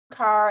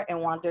Carr and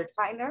Wanda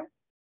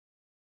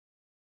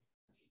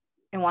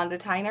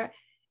Tyner.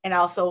 And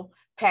also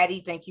Patty,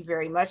 thank you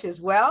very much as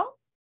well.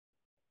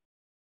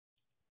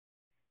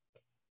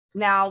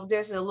 Now,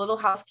 there's a little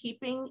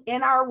housekeeping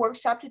in our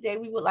workshop today.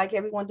 We would like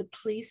everyone to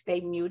please stay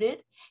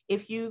muted.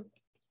 If you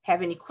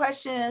have any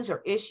questions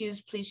or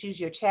issues, please use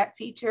your chat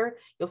feature.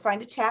 You'll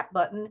find the chat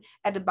button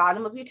at the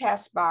bottom of your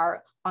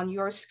taskbar on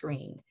your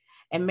screen.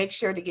 And make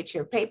sure to get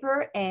your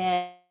paper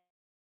and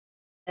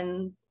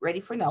ready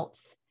for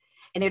notes.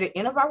 And at the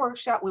end of our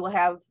workshop, we will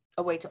have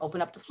a way to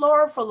open up the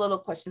floor for little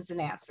questions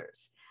and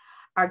answers.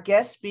 Our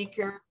guest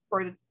speaker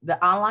for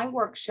the online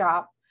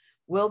workshop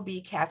will be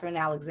Katherine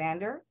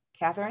Alexander.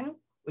 Katherine,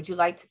 would you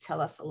like to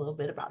tell us a little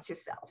bit about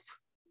yourself?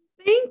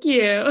 Thank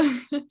you.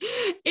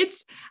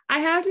 I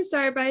have to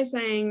start by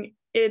saying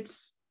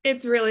it's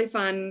really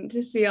fun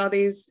to see all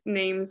these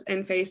names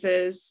and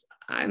faces.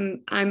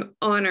 I'm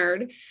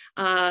honored.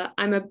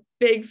 I'm a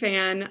big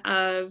fan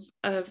of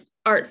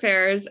art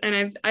fairs,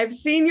 and I've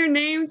seen your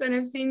names and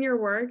I've seen your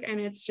work, and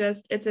it's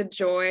a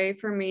joy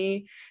for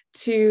me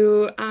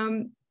to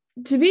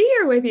be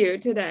here with you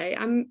today.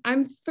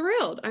 I'm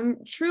thrilled.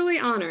 I'm truly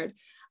honored.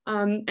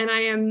 And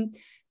I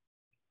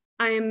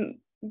am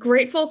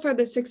grateful for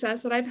the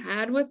success that I've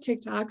had with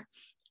TikTok.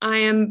 I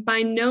am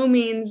by no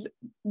means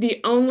the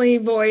only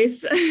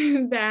voice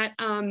that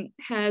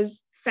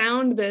has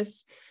found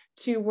this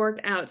to work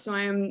out. So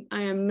I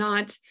am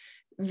not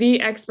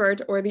the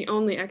expert or the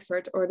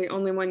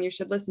only one you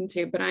should listen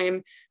to, but I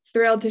am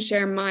thrilled to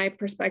share my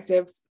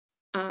perspective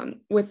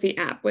with the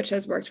app, which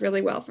has worked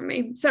really well for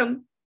me. So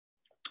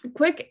a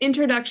quick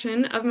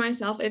introduction of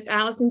myself. If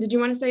Allison, did you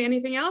want to say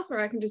anything else, or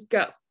I can just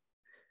go?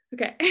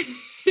 Okay,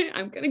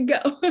 I'm gonna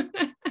go.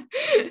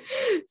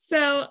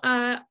 So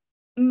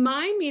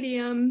my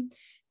medium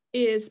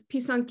is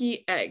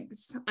Pysanky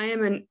eggs. I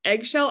am an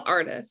eggshell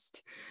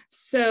artist.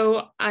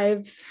 So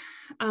I've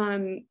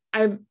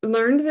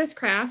learned this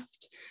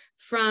craft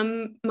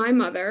from my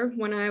mother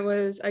when I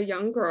was a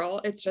young girl.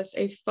 It's just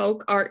a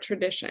folk art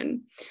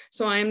tradition.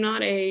 So I'm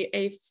not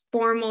a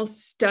formal,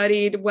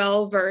 studied,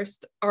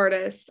 well-versed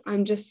artist.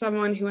 I'm just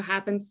someone who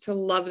happens to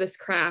love this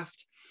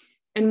craft.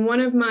 And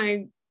one of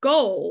my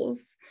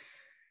goals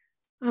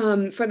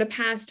for the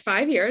past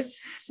 5 years,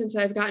 since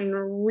I've gotten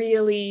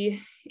really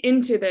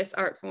into this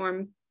art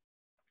form,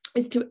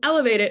 is to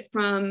elevate it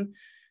from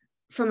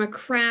a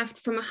craft,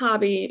 from a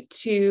hobby,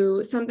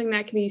 to something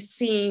that can be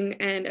seen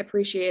and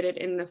appreciated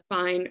in the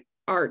fine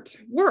art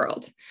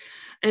world.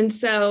 And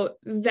so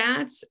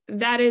that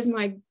is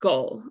my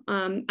goal.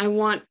 I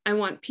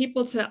want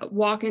people to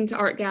walk into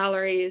art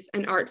galleries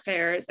and art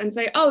fairs and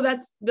say, oh,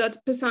 that's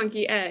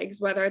Pysanky eggs,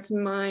 whether it's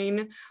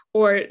mine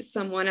or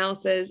someone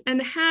else's,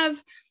 and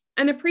have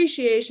an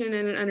appreciation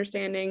and an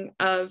understanding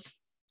of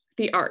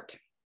the art.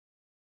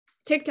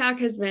 TikTok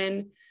has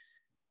been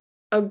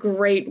a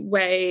great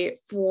way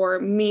for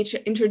me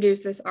to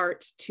introduce this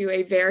art to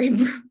a very,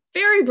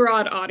 very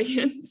broad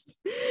audience.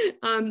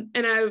 And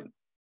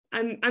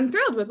I'm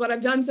thrilled with what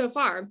I've done so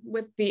far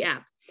with the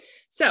app.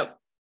 So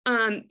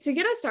to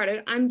get us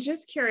started, I'm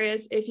just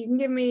curious if you can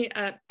give me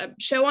a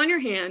show on your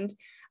hand,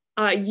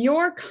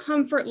 your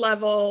comfort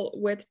level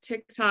with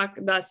TikTok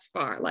thus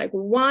far. Like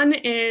 1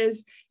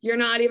 is you're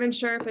not even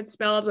sure if it's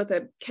spelled with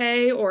a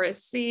K or a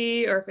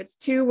C, or if it's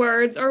 2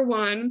 words or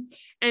 1.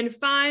 And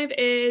 5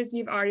 is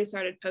you've already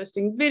started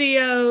posting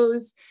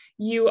videos,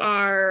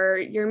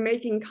 you're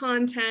making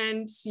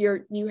content,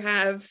 you're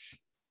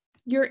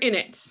in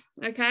it.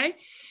 Okay,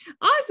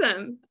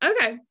 awesome.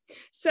 Okay,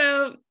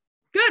 so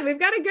good. We've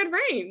got a good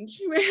range.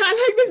 I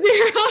like the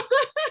 0.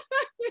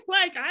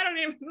 Like, I don't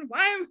even,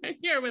 why am I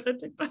here with a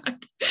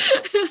TikTok?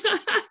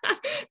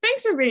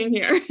 Thanks for being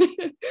here.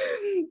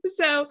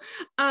 So,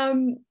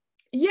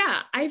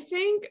 yeah, I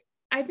think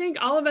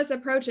all of us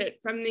approach it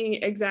from the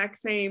exact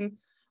same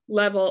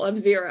level of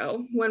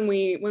 0 when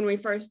we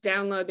first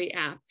download the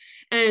app.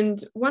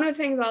 And one of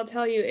the things I'll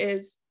tell you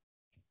is,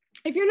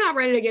 if you're not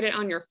ready to get it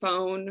on your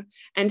phone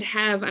and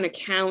have an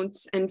account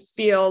and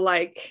feel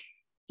like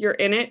you're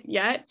in it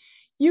yet,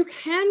 you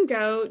can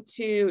go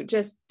to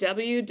just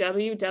www.tiktok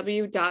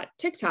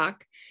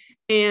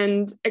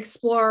and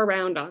explore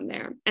around on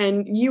there.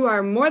 And you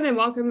are more than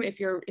welcome, if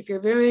you're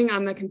viewing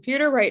on the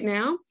computer right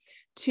now,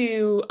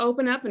 to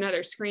open up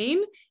another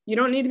screen. You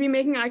don't need to be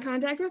making eye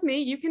contact with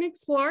me. You can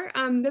explore.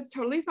 That's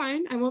totally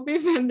fine. I won't be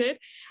offended.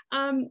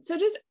 So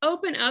just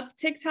open up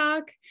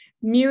TikTok,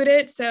 mute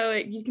it so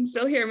you can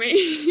still hear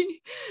me,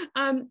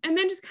 and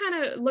then just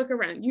kind of look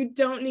around. You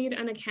don't need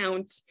an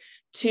account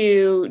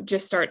to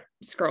just start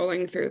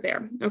scrolling through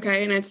there.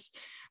 Okay, and it's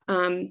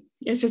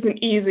just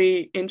an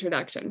easy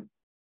introduction.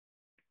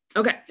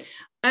 Okay.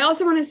 I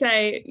also want to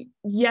say,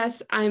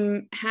 yes,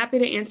 I'm happy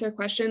to answer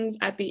questions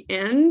at the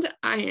end.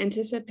 I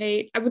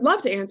would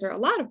love to answer a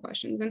lot of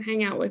questions and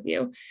hang out with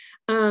you.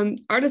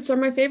 Artists are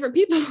my favorite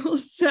people.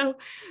 So,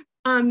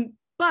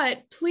 but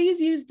please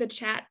use the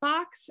chat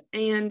box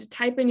and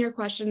type in your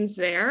questions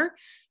there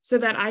so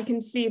that I can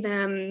see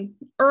them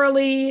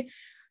early.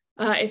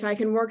 If I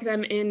can work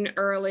them in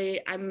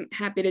early, I'm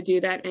happy to do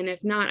that. And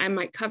if not, I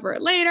might cover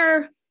it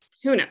later.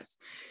 who knows?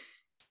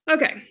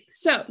 Okay,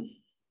 so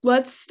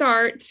let's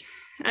start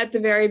at the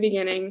very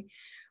beginning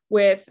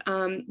with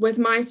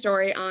my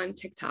story on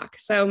TikTok.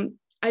 So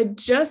I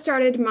just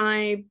started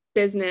my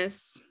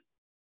business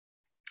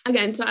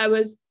again. So I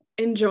was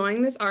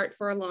enjoying this art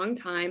for a long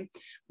time.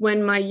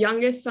 When my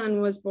youngest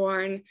son was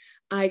born,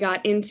 I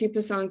got into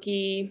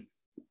Pysanky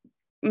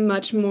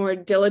much more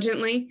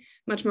diligently,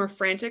 much more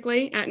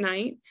frantically at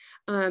night.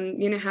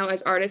 You know how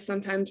as artists,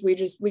 sometimes we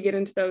get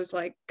into those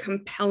like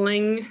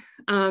compelling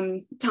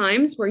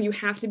times where you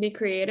have to be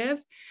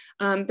creative.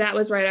 That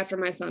was right after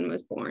my son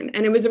was born.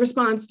 And it was a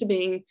response to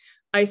being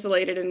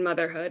isolated in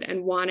motherhood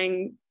and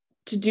wanting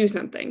to do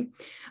something.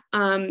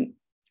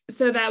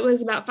 So that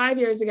was about 5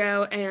 years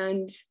ago.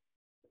 And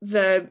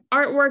the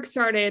artwork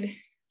started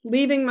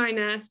leaving my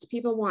nest.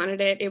 People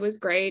wanted it. It was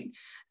great.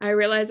 I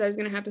realized I was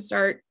going to have to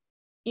start,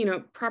 you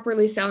know,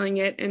 properly selling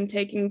it and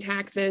taking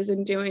taxes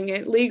and doing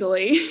it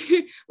legally,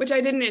 which I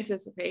didn't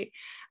anticipate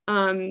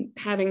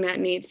having that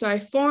need. So I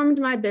formed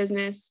my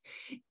business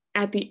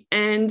at the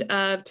end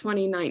of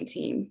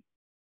 2019.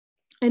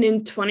 And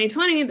in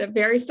 2020, the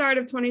very start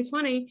of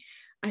 2020,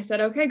 I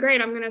said, okay,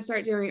 great. I'm going to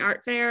start doing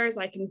art fairs.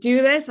 I can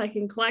do this. I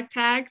can collect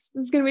tax.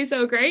 This is going to be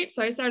so great.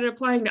 So I started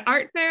applying to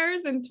art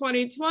fairs in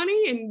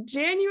 2020 in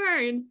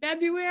January and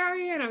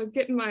February, and I was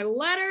getting my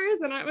letters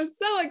and I was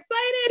so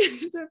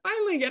excited to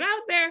finally get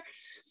out there.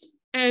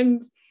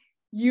 And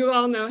you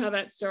all know how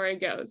that story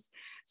goes.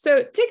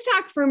 So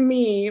TikTok for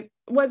me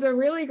was a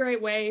really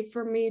great way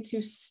for me to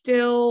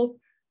still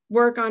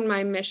work on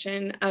my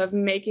mission of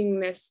making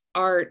this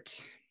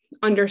art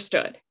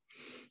understood.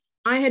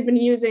 I had been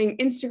using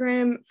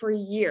Instagram for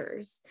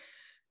years.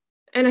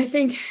 And I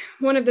think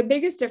one of the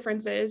biggest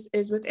differences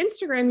is with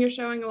Instagram, you're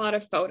showing a lot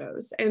of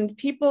photos, and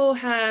people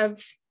have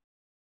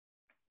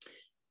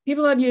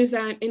used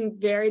that in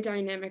very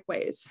dynamic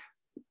ways.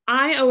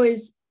 I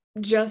always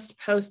just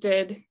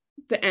posted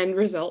the end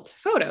result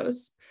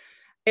photos.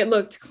 It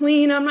looked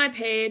clean on my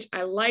page.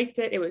 I liked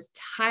it. It was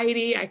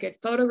tidy. I could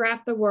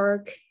photograph the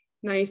work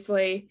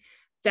nicely.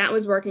 That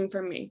was working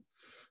for me.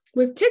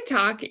 With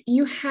TikTok,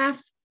 you're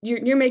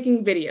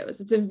making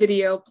videos. It's a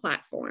video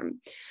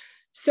platform.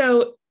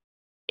 So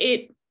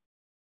it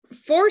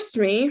forced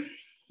me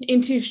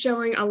into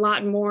showing a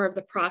lot more of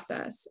the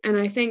process. And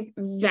I think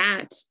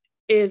that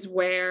is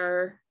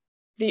where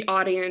the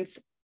audience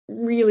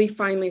really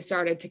finally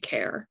started to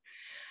care.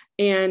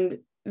 And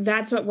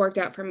that's what worked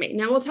out for me.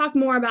 Now we'll talk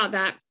more about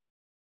that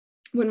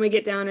when we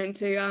get down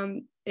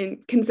into in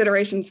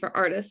considerations for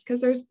artists,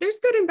 because there's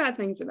good and bad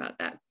things about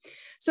that.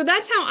 So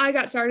that's how I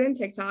got started in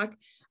TikTok.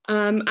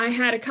 I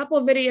had a couple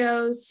of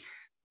videos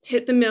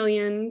hit the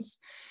millions,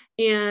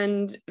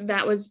 and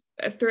that was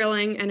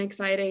thrilling and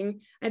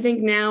exciting. I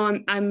think now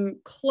I'm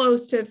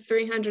close to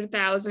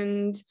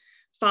 300,000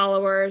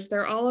 followers.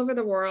 They're all over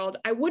the world.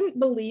 I wouldn't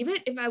believe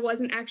it if I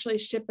wasn't actually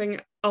shipping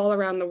all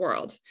around the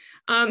world.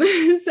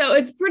 So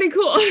it's pretty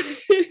cool.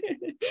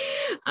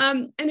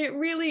 And it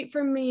really,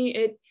 for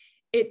me,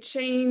 it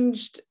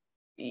changed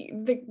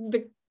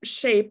the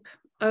shape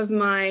of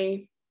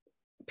my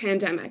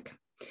pandemic.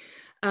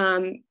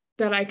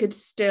 That I could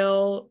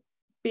still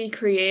be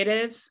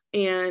creative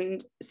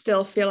and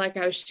still feel like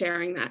I was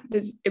sharing that.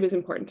 It was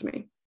important to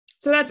me.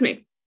 So that's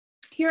me.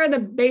 Here are the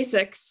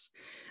basics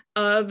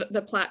of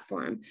the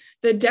platform.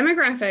 The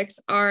demographics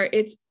are,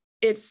 it's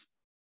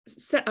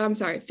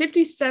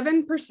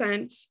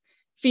 57%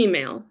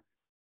 female.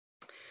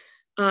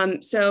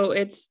 So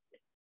it's,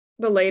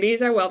 the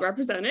ladies are well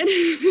represented.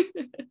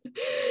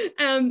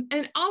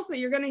 And also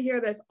you're going to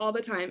hear this all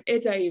the time.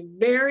 It's a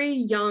very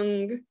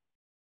young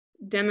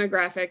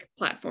demographic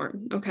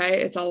platform.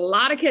 Okay. It's a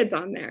lot of kids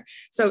on there.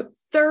 So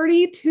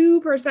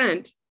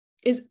 32%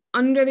 is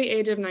under the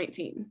age of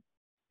 19.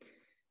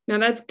 Now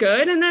that's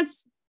good. And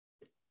that's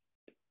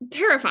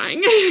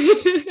terrifying.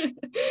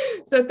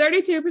 So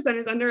 32%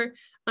 is under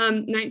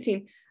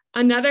 19.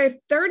 Another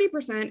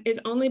 30% is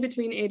only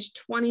between age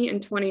 20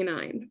 and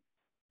 29.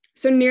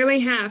 So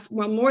nearly half,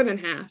 well, more than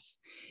half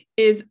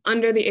is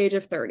under the age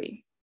of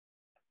 30.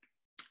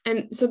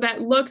 And so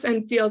that looks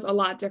and feels a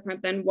lot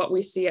different than what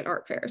we see at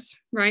art fairs,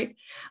 right?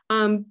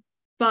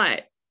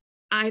 But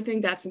I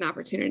think that's an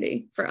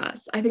opportunity for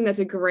us. I think that's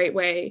a great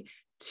way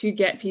to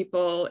get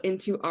people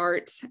into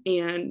art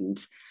and,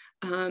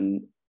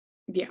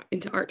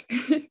 into art.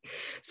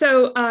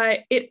 So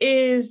it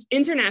is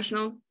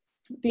international.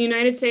 The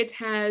United States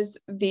has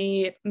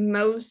the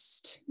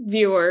most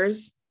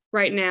viewers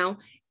right now.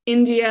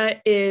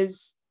 India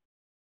is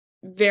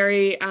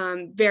very,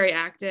 very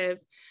active.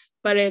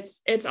 But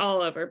it's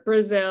all over.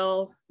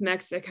 Brazil,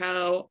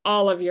 Mexico,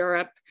 all of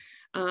Europe.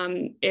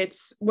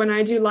 It's when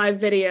I do live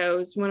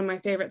videos, one of my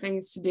favorite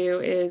things to do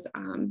is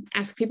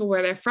ask people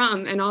where they're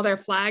from, and all their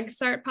flags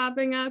start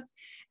popping up.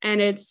 And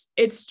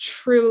it's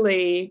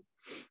truly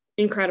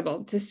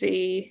incredible to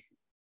see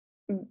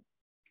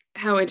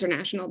how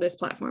international this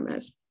platform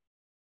is.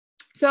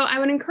 So I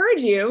would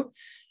encourage you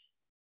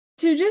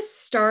to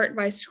just start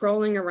by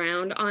scrolling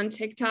around on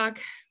TikTok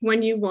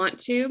when you want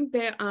to.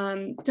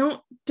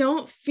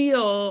 Don't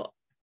feel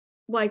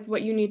like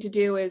what you need to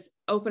do is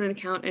open an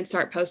account and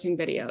start posting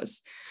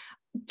videos.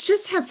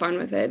 Just have fun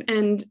with it.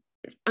 And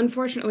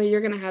unfortunately,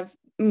 you're going to have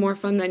more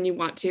fun than you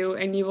want to,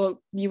 and you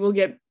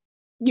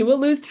will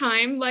lose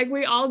time like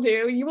we all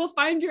do. You will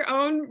find your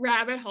own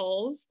rabbit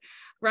holes,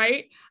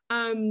 right?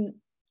 And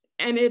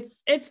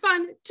it's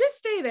fun. Just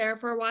stay there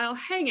for a while,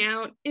 hang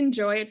out,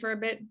 enjoy it for a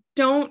bit.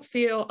 Don't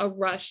feel a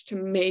rush to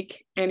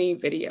make any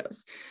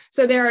videos.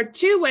 So there are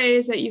two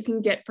ways that you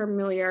can get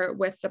familiar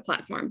with the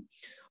platform.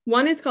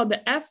 One is called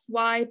the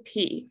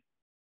FYP,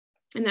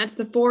 and that's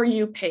the For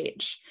You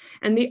page.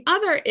 And the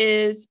other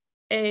is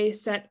a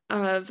set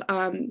of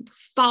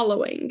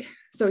following.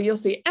 So you'll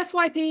see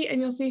FYP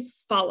and you'll see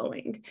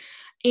following.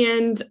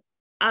 And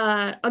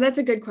oh, that's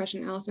a good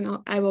question, Allison.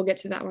 I will get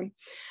to that one.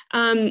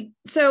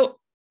 So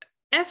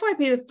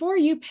FYP, the For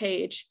You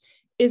page,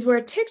 is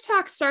where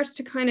TikTok starts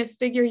to kind of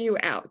figure you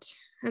out.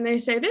 And they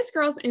say, this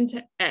girl's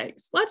into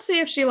eggs. Let's see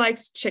if she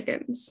likes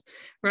chickens,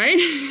 right?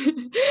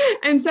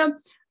 And so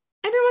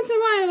every once in a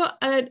while,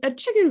 a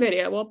chicken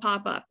video will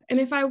pop up. And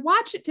if I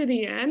watch it to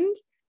the end,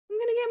 I'm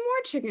going to get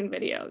more chicken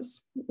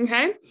videos,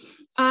 okay?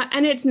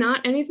 And it's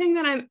not anything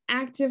that I'm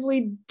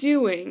actively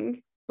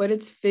doing, but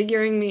it's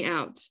figuring me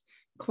out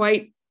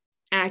quite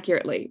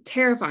accurately,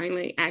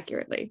 terrifyingly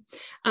accurately.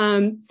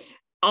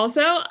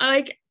 Also,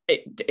 like,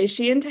 is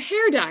she into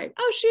hair dye?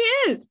 Oh, she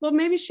is. Well,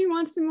 maybe she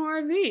wants some more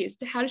of these.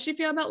 How does she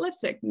feel about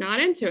lipstick? Not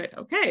into it.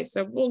 Okay,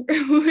 so we'll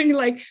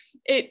like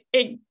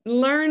it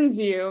learns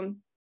you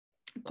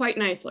quite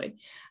nicely,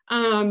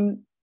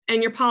 and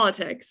your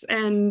politics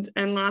and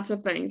lots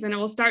of things, and it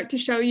will start to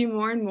show you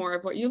more and more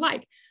of what you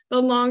like. The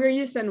longer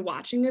you spend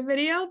watching a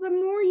video, the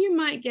more you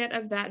might get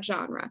of that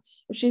genre.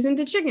 If she's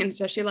into chickens,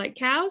 does she like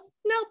cows?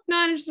 Nope,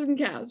 not interested in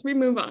cows. We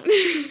move on.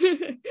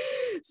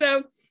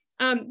 So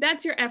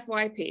that's your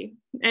FYP,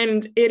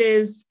 and it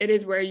is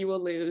where you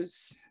will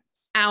lose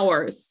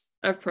hours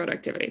of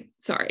productivity.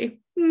 Sorry.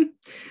 And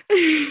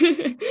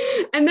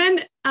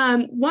then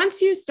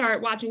once you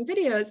start watching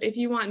videos, if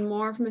you want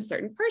more from a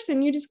certain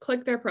person, you just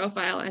click their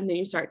profile and then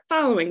you start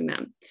following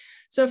them.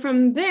 So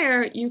from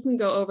there, you can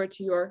go over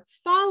to your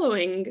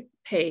following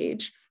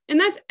page, and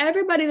that's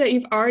everybody that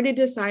you've already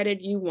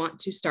decided you want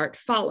to start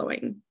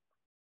following.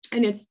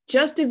 And it's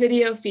just a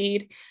video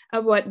feed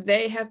of what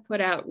they have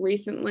put out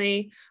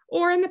recently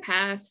or in the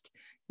past,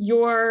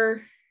 the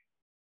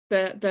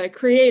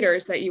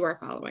creators that you are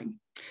following.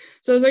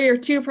 So those are your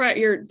two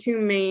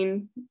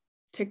main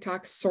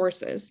TikTok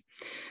sources.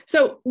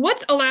 So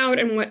what's allowed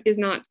and what is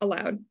not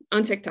allowed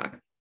on TikTok?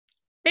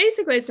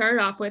 Basically, it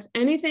started off with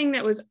anything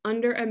that was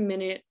under a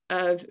minute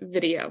of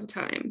video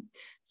time.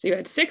 So you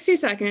had 60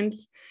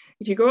 seconds.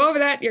 If you go over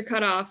that, you're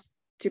cut off.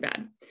 Too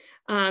bad.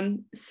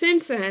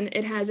 Since then,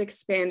 it has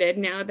expanded.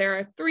 Now there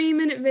are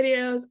 3-minute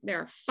videos, there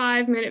are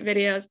 5-minute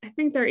videos. I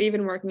think they're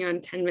even working on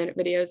 10-minute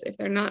videos if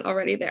they're not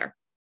already there.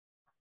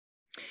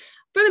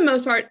 For the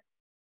most part,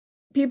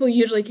 people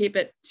usually keep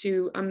it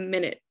to a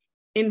minute.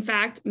 In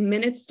fact,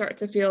 minutes start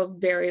to feel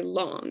very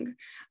long.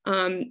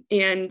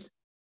 And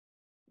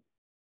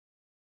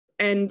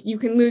you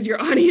can lose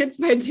your audience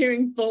by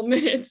doing full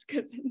minutes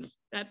because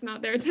that's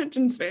not their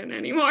attention span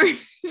anymore.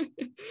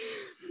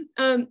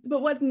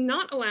 But what's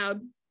not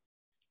allowed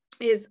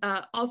is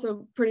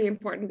also pretty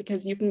important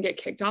because you can get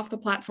kicked off the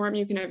platform.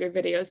 You can have your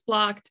videos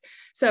blocked.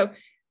 So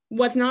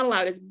what's not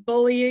allowed is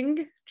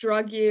bullying,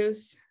 drug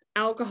use,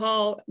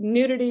 alcohol,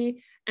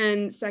 nudity,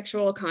 and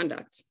sexual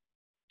conduct.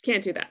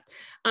 Can't do that.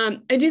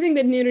 I do think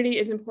that nudity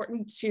is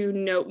important to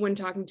note when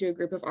talking to a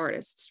group of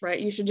artists, right?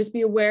 You should just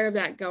be aware of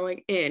that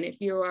going in.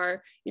 If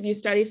you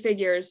study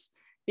figures,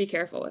 be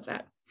careful with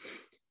that.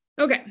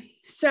 Okay,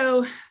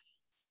 so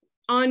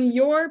on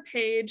your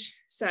page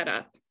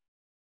setup,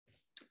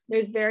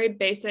 there's very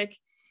basic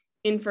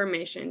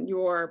information,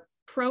 your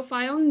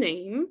profile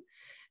name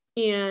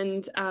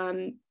and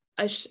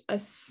a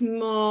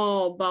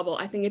small bubble.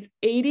 I think it's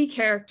 80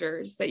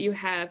 characters that you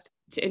have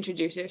to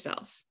introduce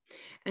yourself.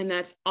 And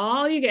that's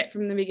all you get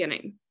from the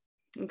beginning.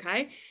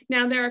 Okay.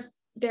 Now there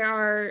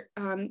are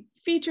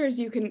features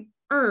you can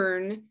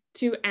earn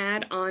to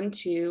add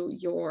onto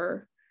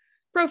your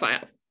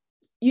profile.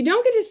 You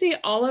don't get to see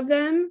all of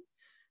them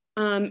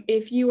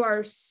if you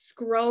are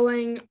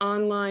scrolling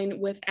online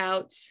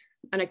without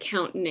an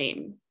account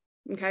name.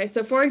 Okay.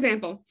 So for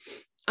example,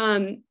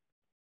 at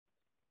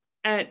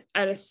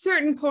a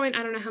certain point,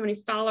 I don't know how many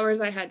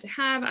followers I had to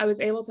have, I was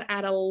able to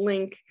add a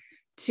link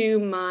to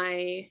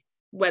my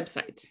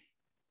website.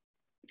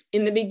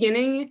 In the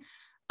beginning,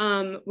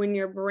 when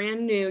you're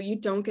brand new, you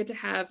don't get to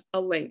have a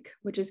link,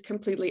 which is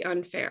completely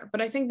unfair. But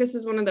I think this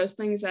is one of those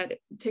things that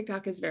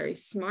TikTok is very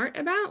smart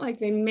about. Like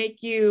they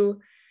make you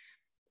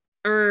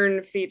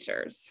earn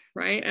features,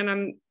 right?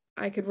 And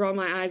I could roll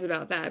my eyes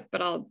about that,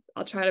 but I'll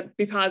try to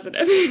be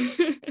positive.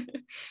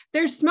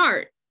 They're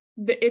smart.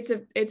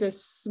 It's a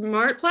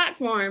smart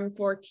platform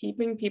for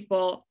keeping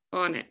people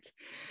on it.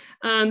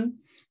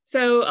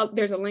 So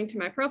there's a link to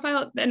my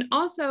profile. Then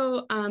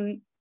also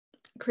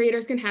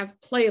creators can have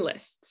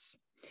playlists.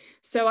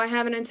 So I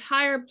have an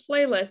entire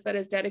playlist that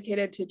is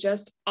dedicated to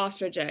just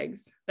ostrich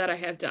eggs that I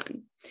have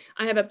done.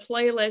 I have a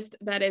playlist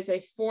that is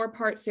a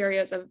 4-part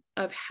series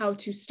of how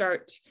to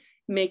start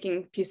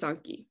making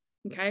Pysanky.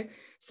 Okay.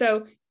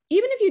 So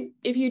even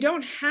if you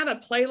don't have a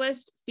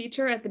playlist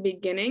feature at the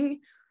beginning,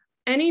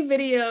 any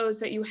videos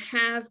that you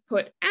have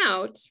put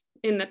out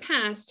in the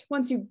past,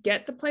 once you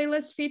get the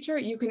playlist feature,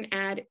 you can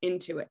add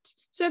into it.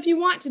 So if you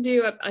want to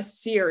do a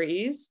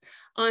series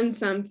on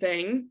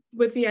something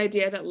with the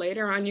idea that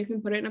later on you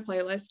can put it in a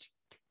playlist,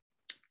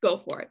 go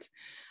for it.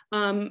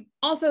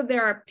 Also,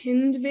 there are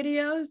pinned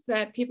videos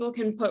that people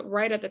can put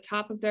right at the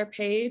top of their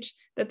page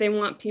that they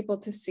want people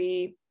to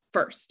see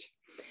first.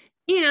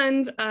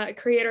 And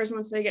creators,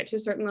 once they get to a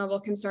certain level,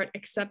 can start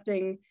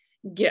accepting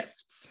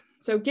gifts.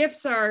 So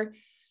gifts are,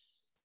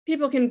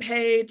 people can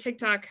pay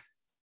TikTok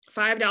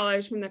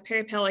 $5 from the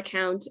PayPal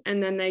account,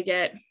 and then they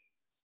get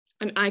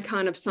an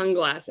icon of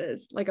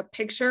sunglasses, like a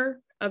picture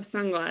of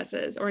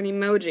sunglasses or an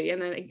emoji,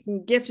 and then they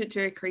can gift it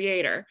to a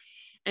creator.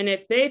 And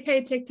if they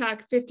pay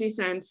TikTok 50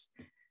 cents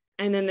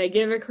and then they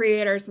give a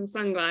creator some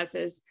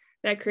sunglasses,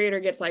 that creator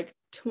gets like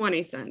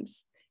 20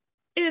 cents.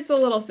 It's a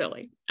little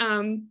silly.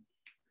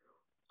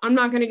 I'm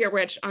not going to get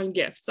rich on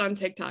gifts on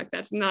TikTok.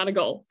 That's not a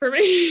goal for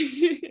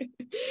me.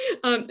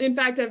 In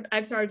fact,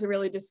 I've started to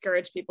really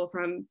discourage people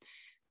from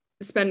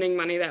spending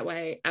money that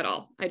way at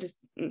all. I just,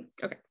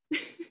 okay.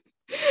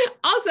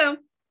 Also,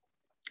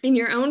 in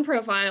your own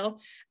profile,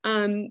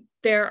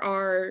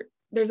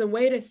 there's a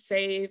way to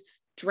save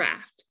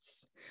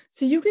drafts.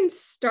 So you can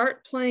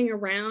start playing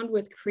around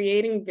with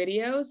creating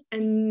videos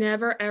and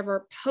never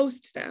ever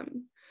post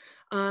them.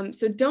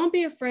 So don't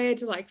be afraid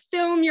to like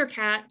film your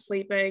cat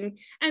sleeping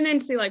and then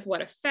see like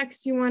what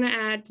effects you want to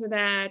add to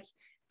that.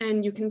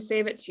 And you can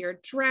save it to your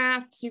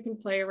drafts. You can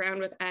play around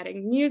with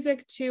adding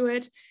music to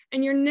it,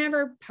 and you're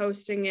never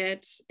posting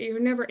it.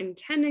 You're never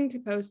intending to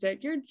post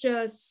it. You're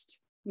just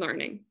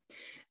learning.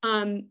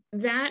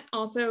 That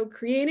also,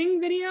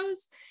 creating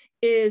videos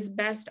is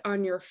best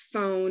on your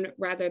phone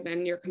rather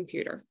than your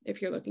computer,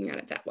 if you're looking at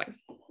it that way.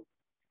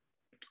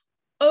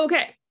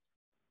 Okay,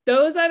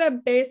 those are the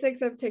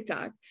basics of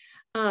TikTok.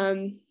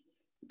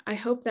 I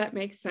hope that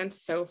makes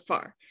sense so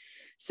far.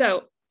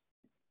 So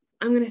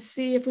I'm going to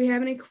see if we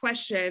have any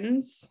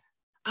questions.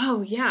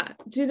 Oh yeah,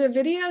 do the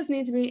videos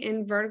need to be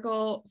in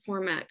vertical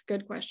format?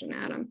 Good question,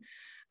 Adam.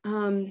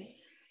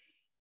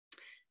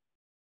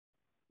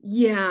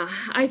 Yeah,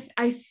 I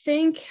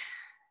think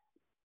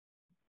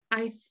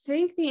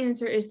the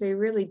answer is they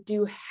really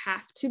do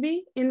have to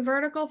be in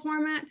vertical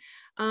format.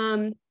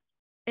 And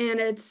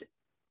it's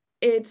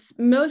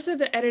most of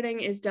the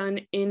editing is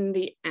done in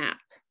the app.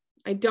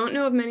 I don't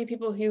know of many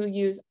people who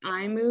use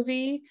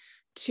iMovie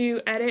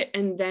to edit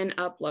and then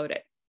upload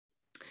it.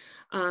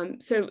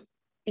 So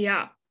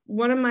yeah,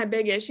 one of my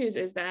big issues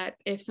is that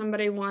if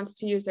somebody wants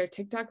to use their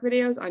TikTok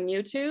videos on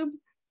YouTube,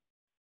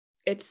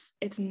 it's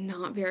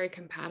not very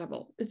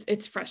compatible.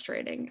 It's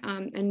frustrating.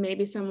 And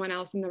maybe someone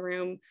else in the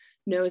room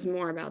knows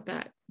more about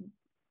that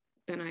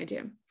than I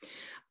do.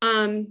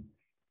 Can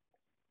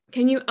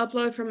you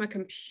upload from a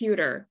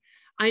computer?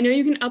 I know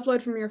you can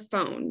upload from your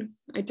phone.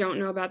 I don't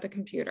know about the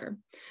computer.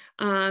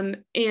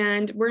 And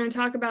we're going to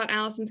talk about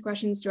Allison's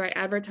questions. Do I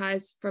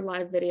advertise for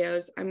live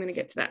videos? I'm going to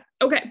get to that.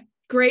 Okay,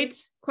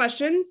 great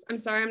questions. I'm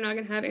sorry, I'm not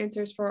going to have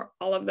answers for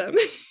all of them.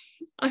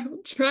 I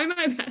will try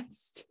my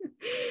best.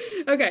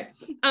 Okay.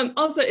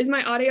 Also, is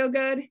my audio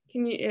good?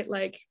 Can you,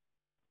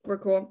 we're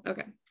cool?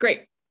 Okay,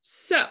 great.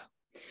 So,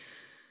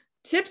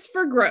 tips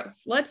for growth.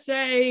 Let's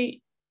say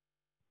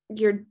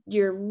you're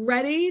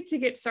ready to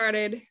get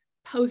started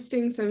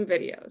posting some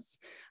videos.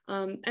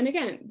 And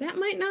again, that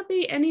might not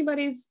be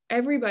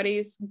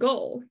everybody's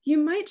goal. You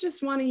might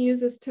just want to use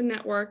this to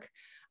network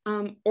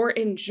or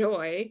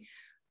enjoy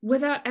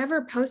without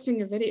ever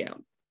posting a video.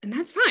 And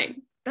that's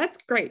fine. That's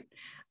great.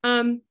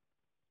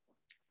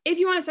 If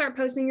you want to start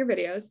posting your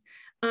videos,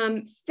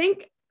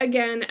 think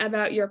again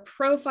about your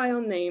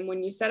profile name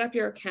when you set up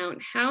your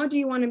account. How do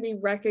you want to be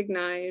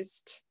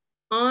recognized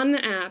on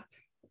the app?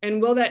 And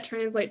will that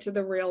translate to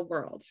the real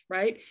world,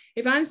 right?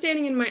 If I'm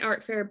standing in my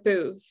art fair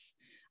booth,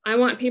 I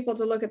want people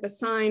to look at the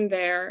sign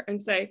there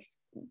and say,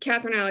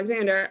 Katherine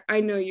Alexander, I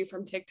know you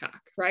from TikTok,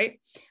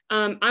 right?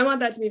 I want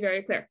that to be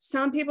very clear.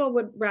 Some people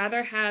would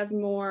rather have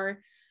more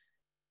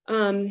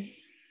of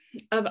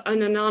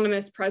an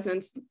anonymous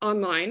presence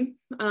online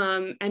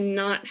and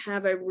not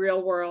have a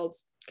real world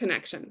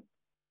connection.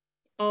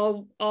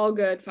 All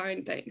good,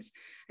 fine things.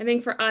 I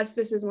think for us,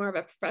 this is more of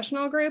a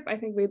professional group. I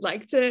think we'd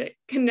like to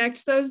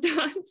connect those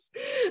dots.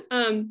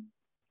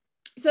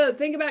 So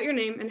think about your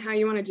name and how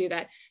you want to do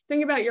that.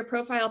 Think about your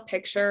profile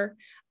picture.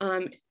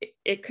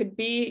 It could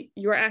be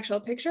your actual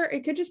picture.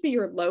 It could just be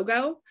your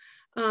logo.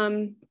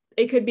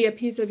 It could be a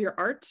piece of your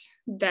art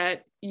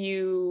that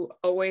you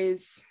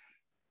always,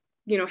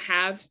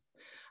 have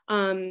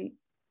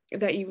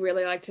that you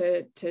really like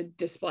to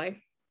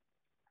display.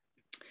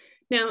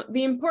 Now,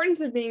 the importance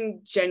of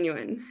being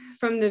genuine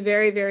from the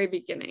very, very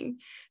beginning.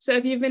 So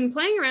if you've been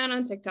playing around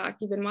on TikTok,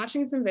 you've been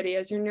watching some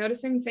videos, you're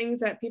noticing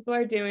things that people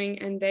are doing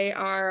and they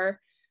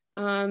are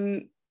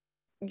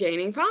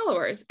gaining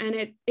followers.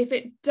 And if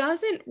it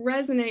doesn't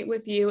resonate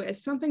with you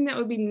as something that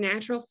would be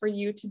natural for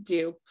you to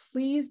do,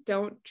 please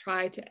don't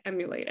try to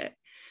emulate it.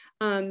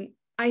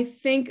 I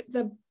think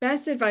the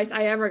best advice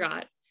I ever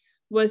got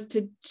was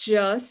to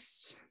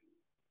just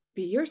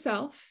be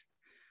yourself,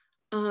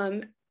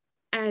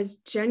 as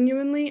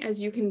genuinely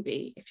as you can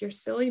be. If you're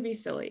silly, be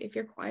silly. If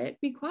you're quiet,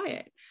 be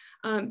quiet.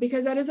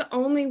 Because that is the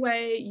only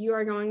way you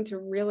are going to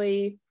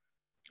really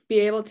be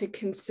able to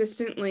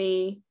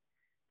consistently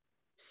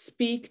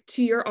speak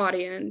to your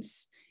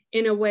audience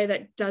in a way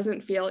that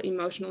doesn't feel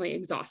emotionally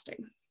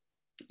exhausting.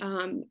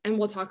 And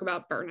we'll talk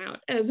about burnout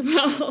as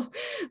well.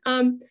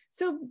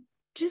 So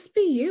just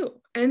be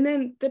you. And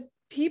then the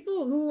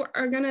people who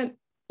are going to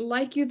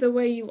like you the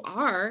way you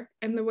are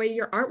and the way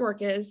your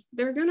artwork is,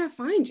 they're going to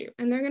find you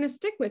and they're going to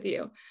stick with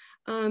you.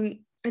 And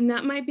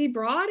that might be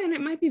broad and it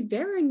might be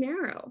very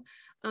narrow,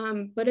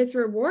 but it's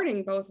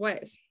rewarding both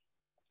ways.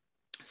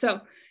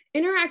 So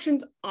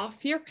interactions off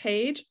of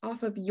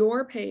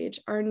your page,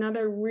 are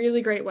another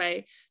really great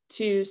way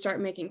to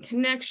start making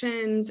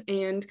connections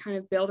and kind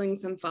of building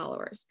some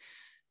followers.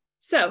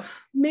 So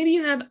maybe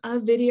you have a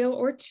video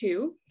or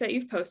two that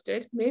you've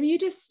posted. Maybe you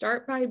just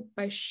start by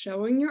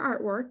showing your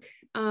artwork.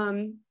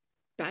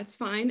 That's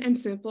fine and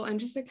simple and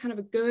just a kind of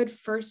a good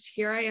first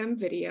here I am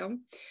video.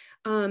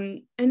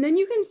 And then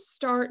you can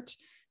start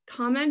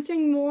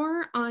commenting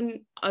more on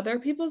other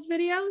people's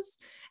videos.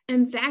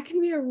 And that can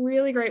be a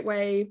really great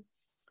way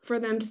for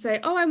them to say,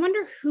 oh, I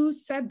wonder who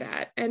said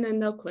that. And then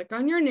they'll click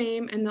on your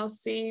name and they'll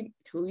see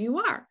who you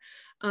are.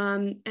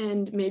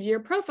 And maybe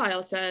your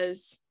profile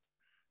says,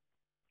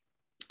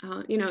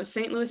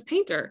 St. Louis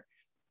painter.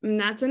 And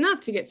that's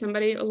enough to get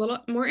somebody a little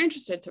more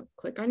interested to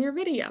click on your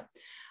video.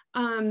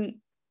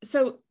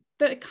 So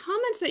the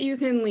comments that you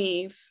can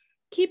leave,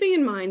 keeping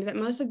in mind that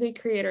most of the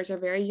creators are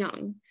very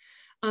young,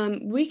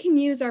 we can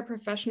use our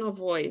professional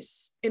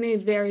voice in a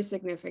very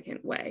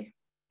significant way.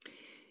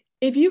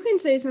 If you can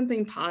say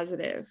something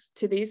positive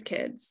to these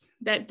kids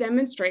that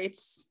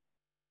demonstrates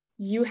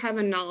you have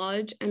a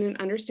knowledge and an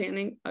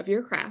understanding of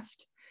your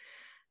craft,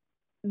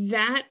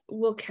 that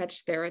will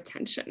catch their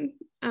attention.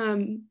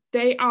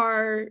 They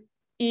are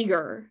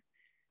eager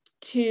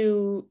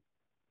to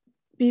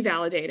be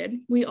validated.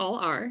 We all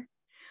are.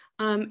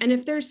 And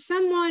if there's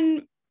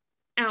someone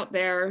out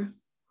there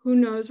who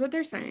knows what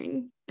they're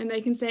saying and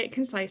they can say it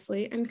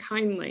concisely and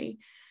kindly,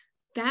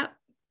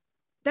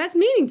 that's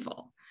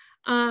meaningful.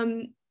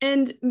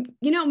 And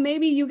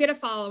maybe you get a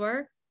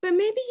follower, but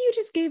maybe you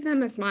just gave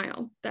them a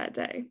smile that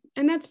day.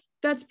 And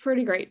that's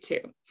pretty great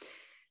too.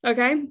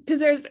 Okay. Because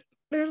there's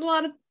a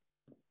lot of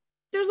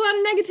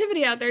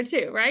negativity out there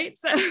too, right?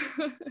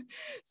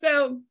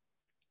 So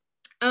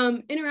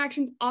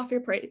interactions off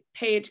your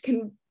page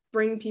can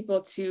bring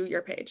people to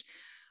your page.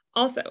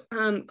 Also,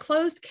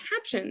 closed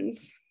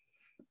captions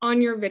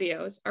on your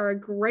videos are a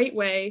great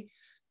way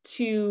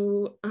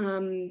to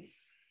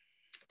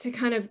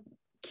kind of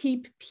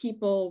keep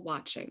people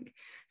watching.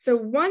 So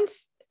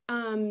once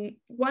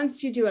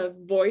you do a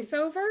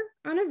voiceover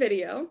on a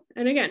video,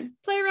 and again,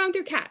 play around with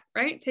your cat,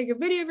 right? Take a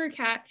video of your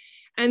cat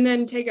and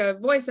then take a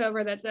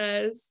voiceover that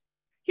says,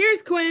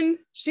 here's Quinn,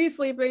 she's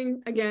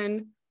sleeping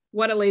again,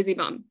 what a lazy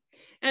bum.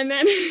 And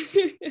then,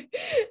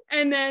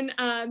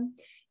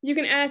 you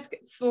can ask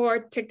for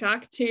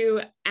TikTok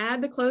to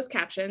add the closed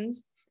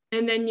captions,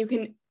 and then you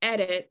can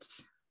edit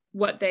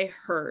what they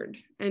heard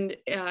and,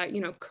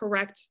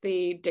 correct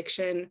the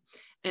diction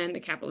and the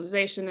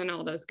capitalization and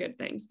all those good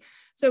things.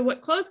 So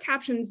what closed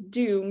captions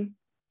do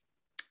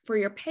for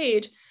your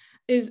page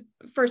is,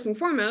 first and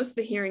foremost,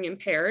 the hearing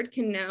impaired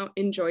can now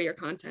enjoy your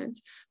content.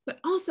 But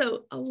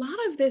also a lot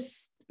of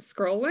this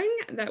scrolling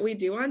that we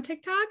do on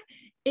TikTok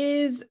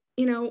is,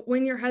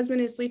 when your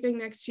husband is sleeping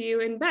next to you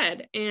in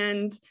bed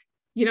and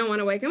you don't want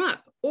to wake him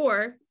up,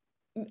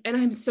 and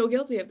I'm so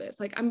guilty of this.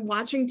 Like, I'm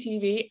watching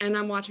TV and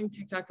I'm watching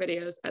TikTok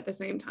videos at the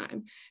same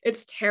time.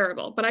 It's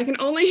terrible, but I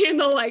can only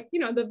handle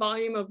the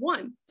volume of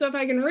one. So if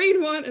I can read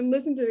one and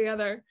listen to the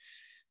other,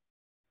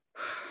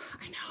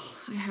 I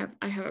know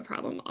I have a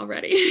problem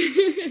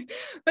already.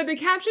 But the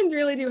captions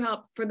really do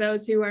help for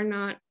those who are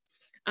not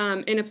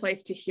in a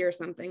place to hear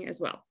something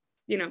as well.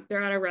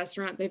 They're at a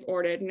restaurant, they've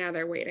ordered, now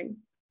they're waiting.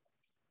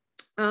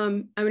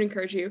 I would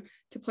encourage you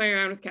to play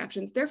around with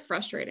captions. They're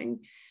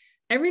frustrating.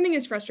 Everything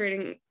is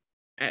frustrating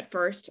at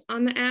first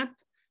on the app.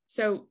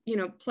 So,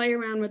 play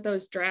around with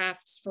those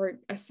drafts for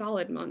a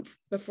solid month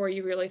before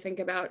you really think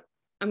about,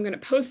 I'm going to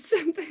post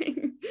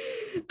something.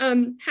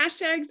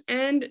 Hashtags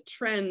and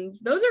trends.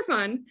 Those are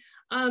fun.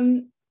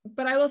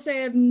 But I will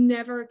say I've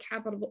never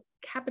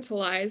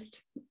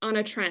capitalized on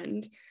a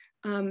trend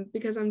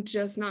because I'm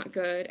just not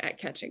good at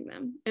catching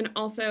them. And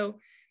also,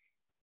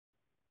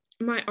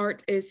 my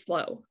art is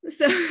slow.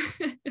 So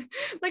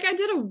I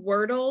did a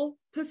Wordle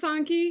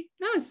Pysanky.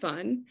 That was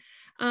fun.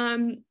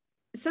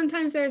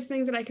 Sometimes there's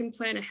things that I can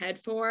plan ahead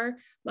for,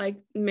 like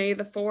May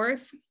the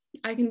 4th.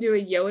 I can do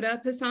a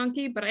Yoda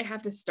Pysanky, but I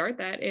have to start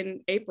that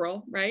in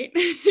April, right?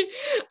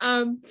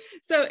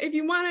 So if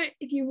you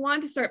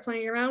want to start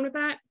playing around with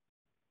that,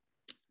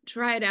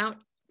 try it out.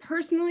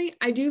 personally,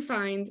 I do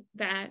find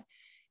that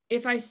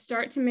if I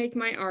start to make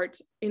my art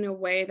in a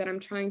way that I'm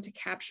trying to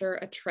capture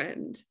a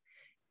trend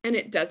and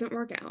it doesn't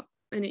work out,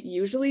 and it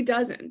usually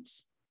doesn't,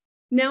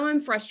 now I'm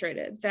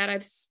frustrated that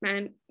I've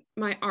spent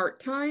my art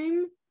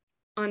time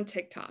on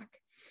TikTok.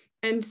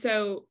 And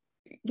so,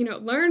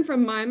 learn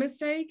from my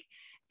mistake,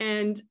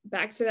 and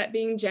back to that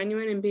being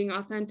genuine and being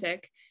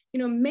authentic,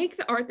 make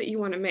the art that you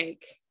want to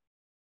make.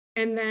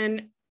 And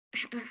then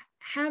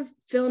have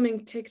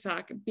filming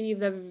TikTok be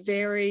the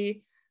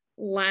very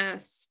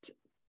last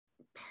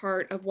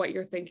part of what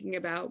you're thinking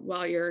about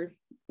while you're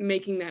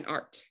making that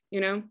art,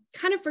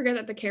 kind of forget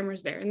that the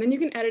camera's there, and then you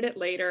can edit it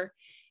later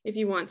if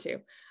you want to.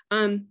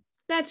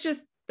 That's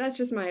just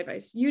my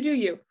advice. You do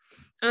you.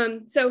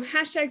 So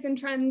hashtags and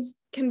trends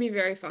can be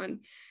very fun.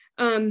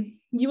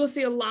 You will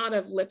see a lot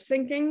of lip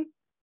syncing,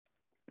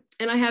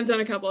 and I have done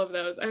a couple of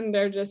those, and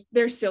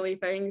they're silly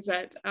things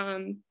that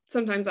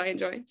sometimes I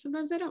enjoy,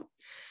 sometimes I don't.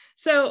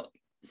 So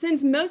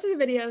since most of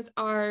the videos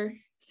are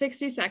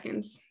 60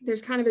 seconds,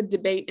 there's kind of a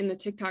debate in the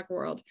TikTok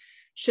world.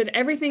 Should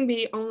everything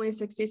be only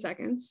 60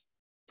 seconds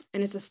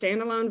and it's a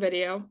standalone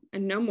video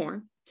and no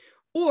more?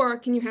 Or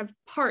can you have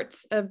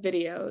parts of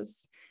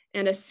videos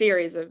and a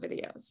series of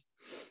videos?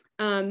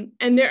 And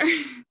there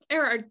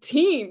are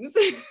teams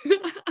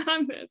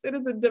on this. It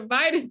is a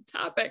divided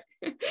topic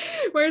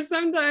where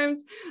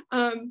sometimes,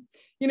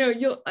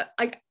 you'll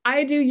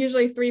I do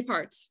usually 3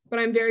 parts, but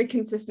I'm very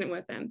consistent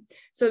with them.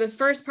 So the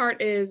first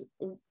part is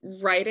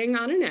writing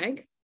on an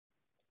egg.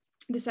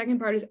 The second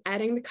part is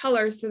adding the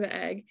colors to the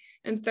egg.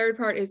 And third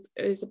part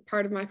is a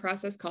part of my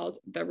process called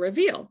the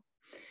reveal.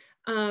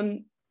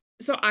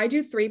 So I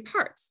do 3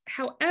 parts.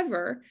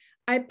 However,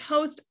 I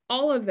post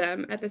all of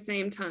them at the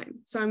same time.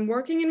 So I'm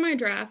working in my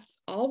drafts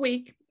all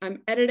week.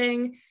 I'm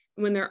editing.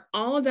 When they're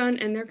all done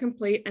and they're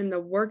complete and the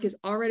work is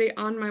already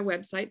on my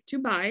website to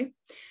buy,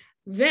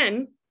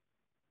 then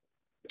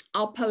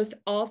I'll post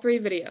all 3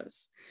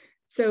 videos.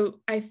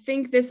 So I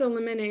think this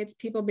eliminates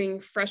people being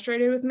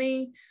frustrated with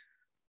me,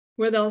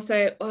 where they'll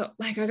say, well,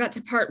 I got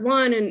to part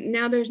 1 and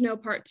now there's no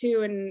part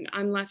 2 and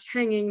I'm left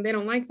hanging. They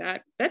don't like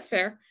that. That's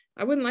fair.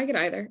 I wouldn't like it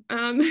either.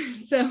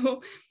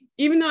 So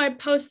even though I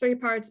post 3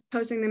 parts,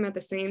 posting them at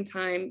the same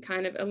time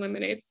kind of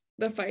eliminates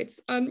the fights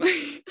on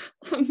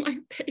my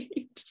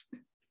page.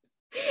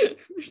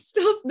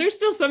 There's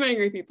still some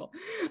angry people,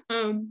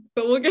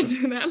 but we'll get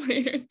to that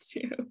later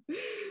too.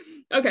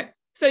 Okay,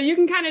 so you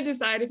can kind of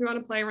decide if you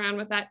want to play around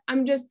with that.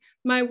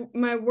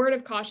 My word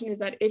of caution is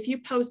that if you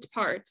post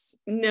parts,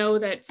 know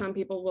that some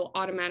people will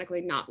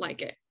automatically not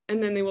like it,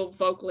 and then they will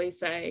vocally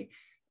say,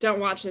 "Don't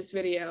watch this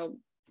video.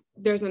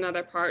 There's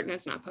another part and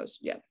it's not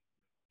posted yet."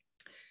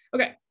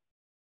 Okay.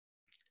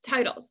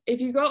 Titles.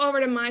 If you go over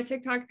to my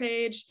TikTok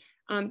page,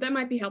 that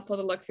might be helpful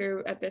to look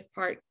through at this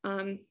part,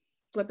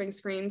 flipping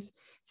screens.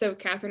 So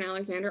Katherine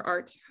Alexander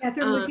Art.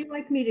 Catherine, would you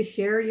like me to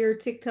share your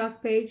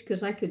TikTok page?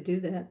 Because I could do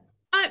that.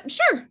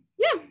 Sure.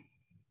 Yeah.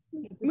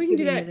 We can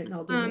do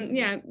that.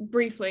 Yeah,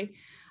 briefly.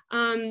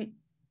 But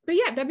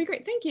yeah, that'd be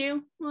great. Thank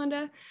you,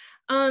 Wanda.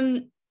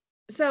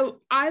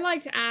 So I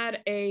like to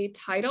add a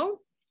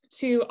title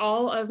to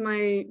all of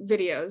my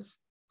videos,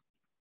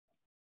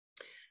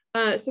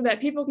 so that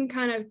people can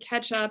kind of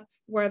catch up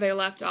where they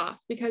left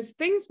off, because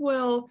things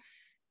will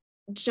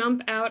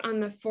jump out on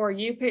the For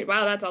You page.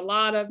 Wow, that's a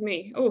lot of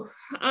me. Oh,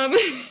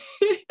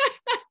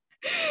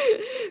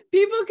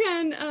 people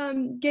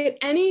can get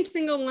any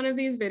single one of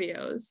these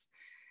videos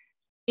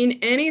in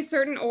any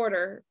certain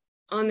order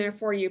on their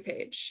For You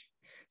page.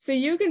 So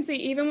you can see,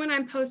 even when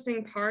I'm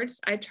posting parts,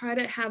 I try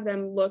to have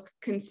them look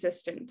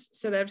consistent,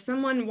 so that if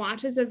someone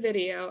watches a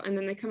video and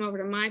then they come over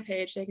to my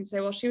page, they can say,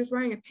 well, she was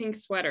wearing a pink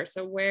sweater,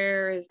 so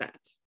where is that?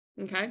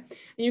 Okay. And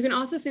you can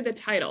also see the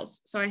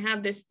titles. So I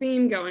have this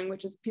theme going,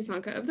 which is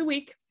Pysanky of the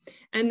week,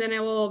 and then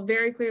I will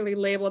very clearly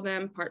label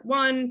them part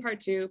 1, part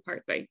 2,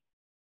 part 3.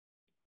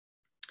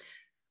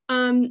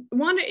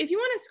 Wanda, if you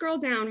want to scroll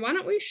down, why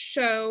don't we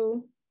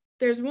show,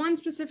 there's one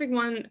specific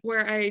one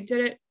where I did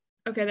it.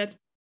 Okay, that's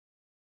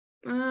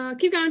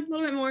keep going a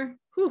little bit more.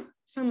 Whew,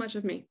 so much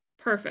of me.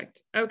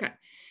 Perfect. Okay.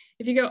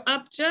 If you go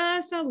up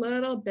just a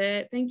little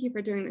bit, thank you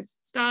for doing this.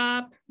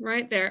 Stop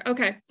right there.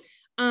 Okay.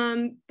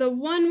 The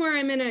one where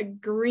I'm in a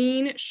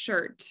green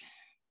shirt.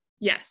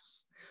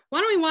 Yes. Why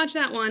don't we watch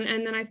that one?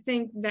 And then I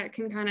think that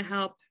can kind of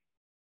help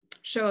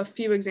show a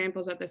few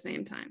examples at the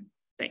same time.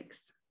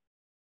 Thanks.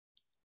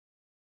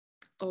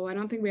 Oh, I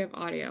don't think we have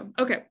audio.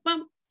 Okay.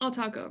 Well, I'll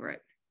talk over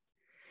it.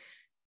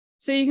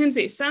 So you can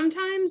see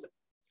sometimes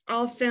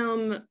I'll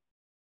film.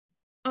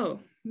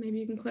 Oh, maybe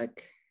you can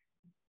click.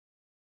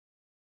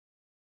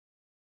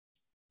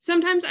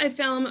 Sometimes I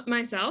film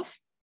myself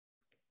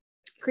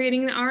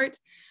creating the art.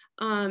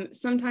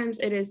 Sometimes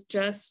it is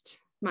just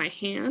my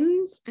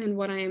hands and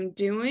what I am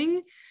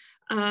doing.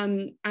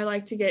 I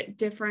like to get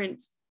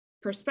different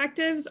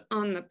perspectives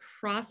on the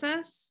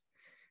process.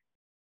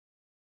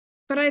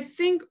 But I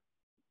think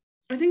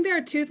there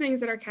are 2 things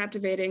that are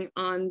captivating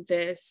on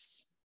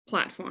this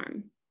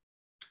platform.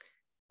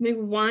 I think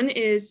one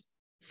is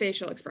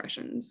facial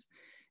expressions.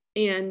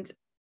 And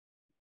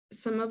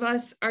some of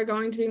us are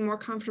going to be more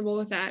comfortable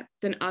with that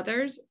than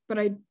others, but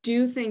I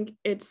do think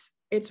it's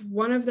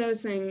one of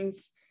those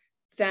things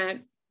that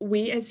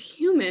we as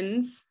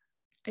humans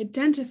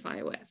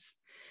identify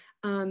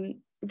with.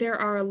 There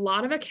are a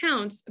lot of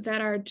accounts that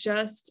are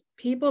just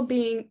people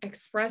being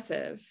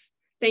expressive.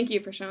 Thank you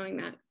for showing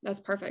that.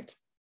 That's perfect.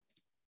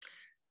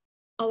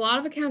 A lot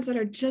of accounts that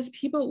are just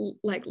people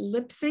like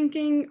lip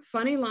syncing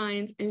funny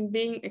lines and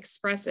being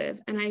expressive.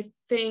 And I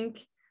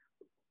think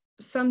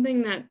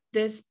something that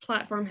this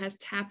platform has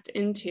tapped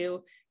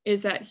into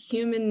is that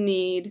human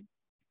need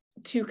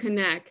to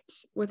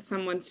connect with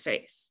someone's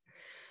face.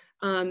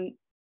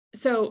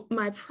 So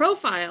my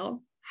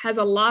profile has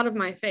a lot of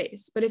my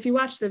face, but if you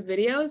watch the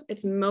videos,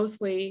 it's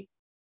mostly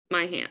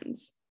my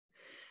hands.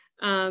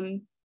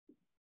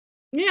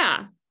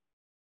 Yeah,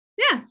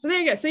 so there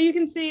you go. So you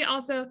can see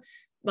also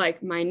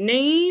like my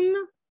name,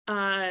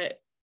 the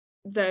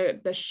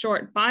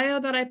short bio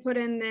that I put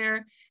in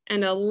there,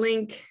 and a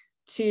link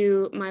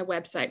to my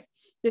website.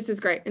 This is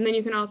great. And then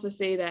you can also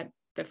see that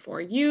the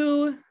For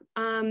You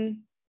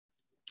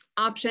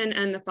option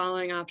and the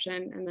following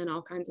option, and then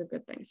all kinds of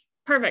good things.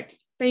 Perfect.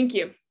 Thank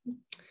you.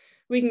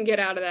 We can get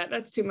out of that.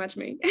 That's too much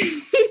me.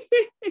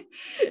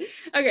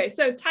 Okay,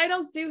 so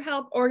titles do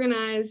help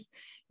organize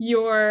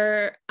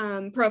your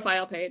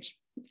profile page.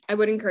 I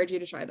would encourage you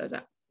to try those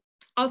out.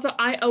 Also,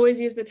 I always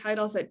use the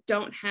titles that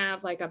don't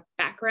have like a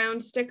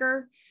background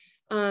sticker.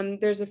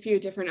 There's a few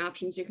different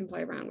options you can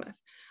play around with.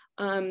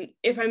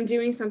 If I'm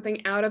doing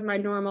something out of my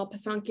normal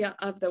Pysanky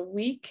of the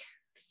week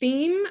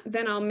theme,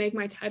 then I'll make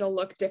my title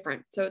look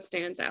different so it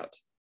stands out.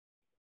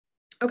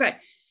 Okay,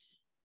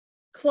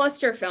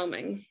 cluster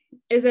filming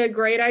is a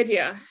great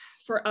idea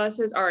for us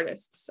as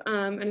artists,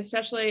 and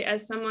especially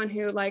as someone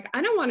who, like,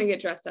 I don't want to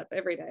get dressed up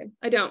every day.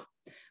 I don't.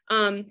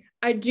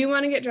 I do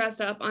want to get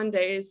dressed up on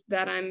days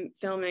that I'm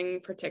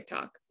filming for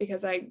TikTok,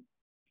 because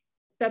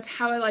that's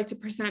how I like to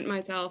present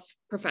myself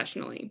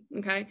professionally,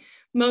 okay?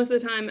 Most of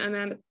the time I'm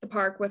at the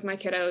park with my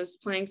kiddos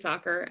playing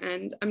soccer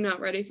and I'm not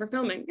ready for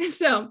filming.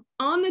 So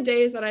on the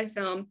days that I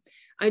film,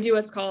 I do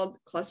what's called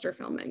cluster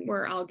filming,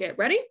 where I'll get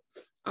ready,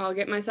 I'll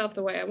get myself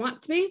the way I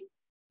want to be,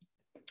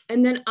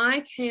 and then I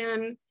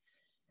can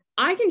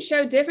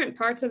show different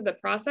parts of the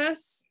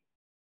process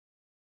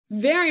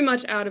very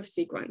much out of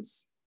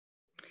sequence,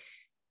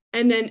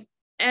 and then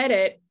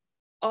edit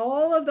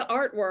all of the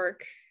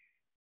artwork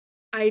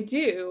I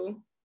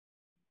do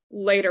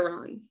later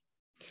on.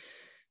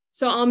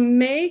 So I'll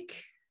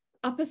make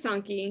a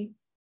Pysanky.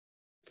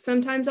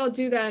 Sometimes I'll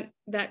do that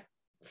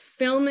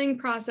filming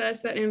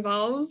process that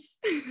involves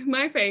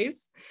my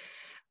face.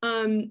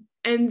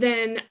 And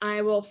then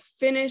I will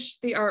finish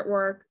the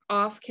artwork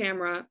off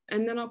camera,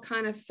 and then I'll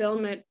kind of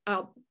film it,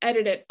 I'll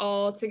edit it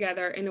all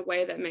together in a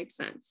way that makes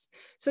sense.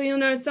 So you'll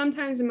notice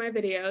sometimes in my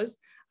videos,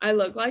 I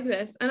look like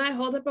this and I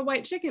hold up a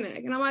white chicken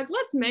egg and I'm like,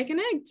 let's make an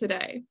egg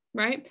today,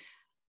 right?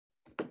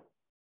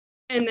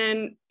 And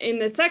then in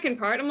the second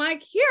part, I'm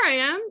like, here I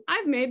am,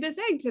 I've made this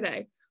egg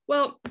today.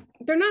 Well,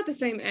 they're not the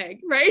same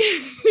egg, right?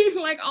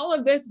 Like all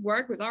of this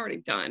work was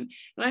already done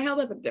and I held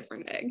up a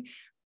different egg.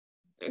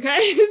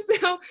 Okay,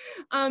 so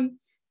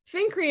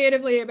think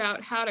creatively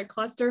about how to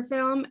cluster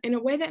film in a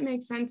way that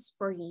makes sense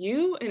for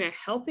you, in a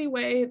healthy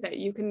way that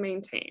you can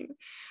maintain.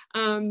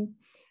 And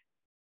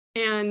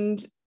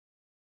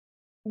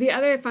the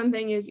other fun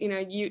thing is,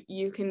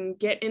 you can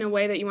get in a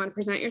way that you want to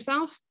present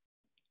yourself,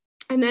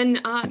 and then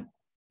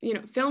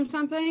film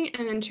something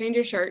and then change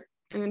your shirt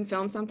and then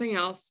film something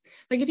else.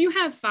 Like if you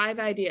have 5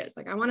 ideas,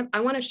 like I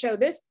want to show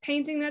this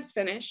painting that's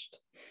finished,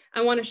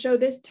 I want to show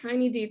this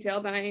tiny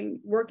detail that I'm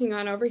working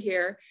on over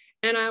here,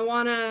 and I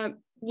want to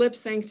lip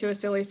sync to a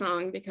silly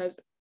song because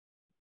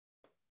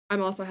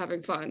I'm also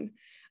having fun.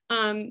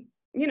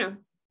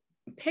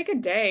 Pick a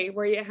day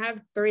where you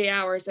have 3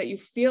 hours that you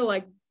feel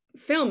like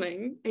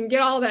filming and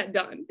get all that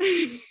done.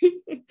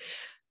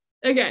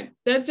 Again,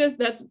 that's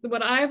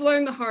what I've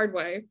learned the hard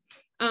way,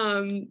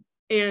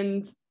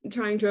 and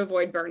trying to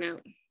avoid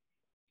burnout.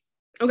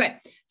 Okay,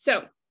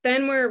 so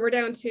then we're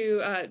down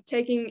to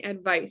taking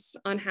advice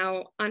on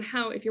how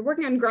if you're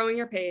working on growing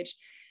your page.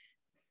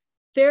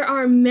 There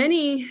are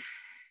many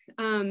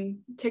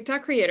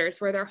TikTok creators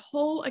where their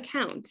whole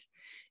account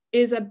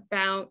is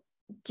about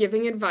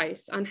giving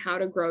advice on how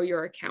to grow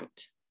your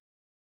account.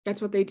 That's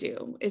what they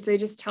do, is they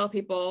just tell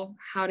people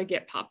how to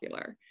get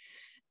popular.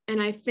 And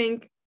I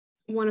think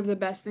one of the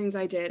best things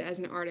I did as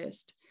an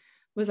artist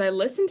was I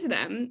listened to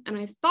them and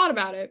I thought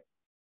about it,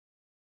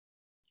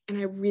 and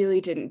I really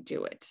didn't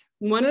do it.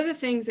 One of the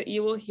things that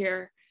you will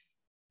hear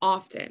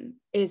often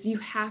is you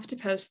have to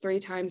post 3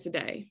 times a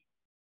day.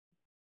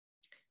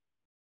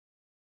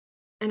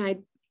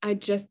 And I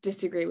just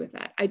disagree with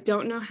that. I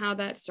don't know how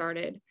that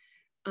started.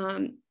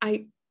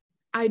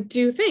 I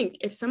do think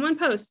if someone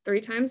posts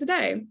 3 times a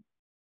day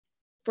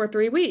for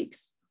 3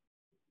 weeks,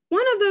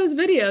 one of those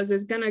videos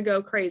is gonna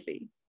go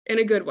crazy in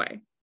a good way.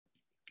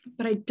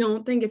 But I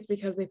don't think it's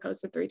because they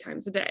posted 3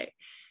 times a day.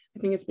 I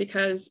think it's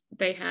because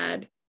they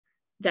had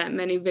that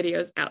many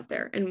videos out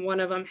there and one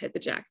of them hit the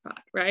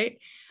jackpot, right?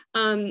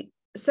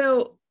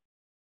 So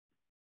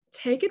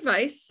take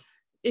advice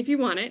if you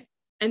want it.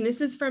 And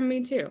this is from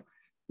me too.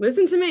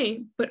 Listen to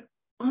me, but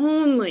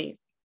only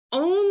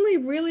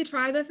really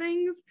try the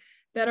things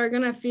that are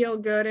going to feel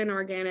good and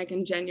organic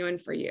and genuine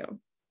for you.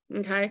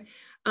 Okay.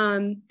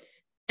 And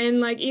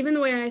like, even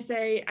the way I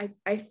say,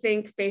 I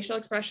think facial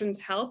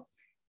expressions help.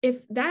 If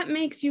that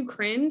makes you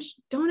cringe,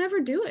 don't ever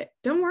do it.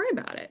 Don't worry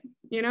about it.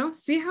 You know,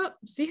 see how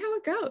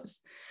it goes.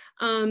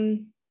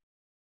 And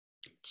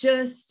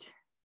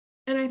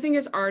I think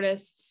as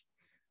artists,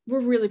 we're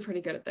really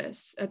pretty good at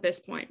this at this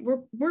point.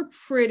 We're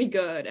pretty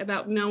good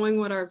about knowing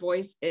what our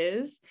voice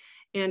is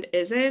and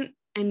isn't,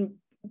 and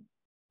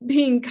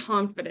being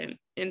confident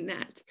in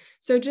that.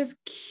 So just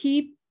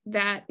keep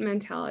that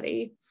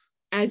mentality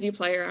as you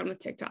play around with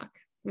TikTok.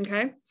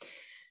 Okay.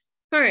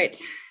 All right.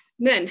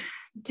 Then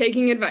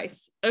taking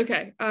advice.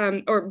 Okay.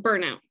 Or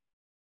burnout.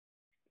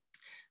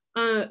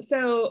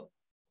 So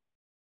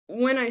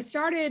when I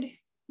started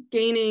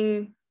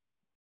gaining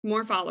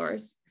more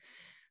followers,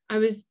 I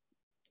was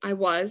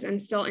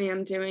and still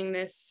am doing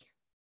this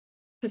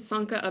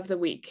Pysanky of the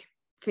week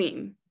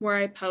theme, where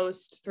I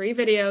post 3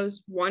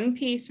 videos, 1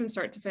 piece from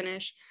start to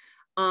finish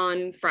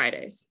on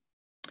Fridays.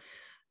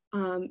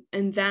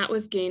 And that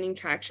was gaining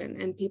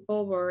traction, and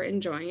people were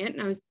enjoying it,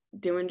 and I was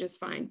doing just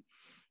fine.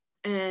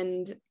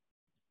 And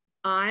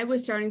I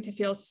was starting to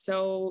feel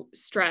so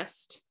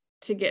stressed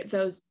to get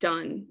those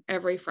done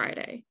every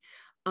Friday.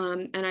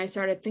 And I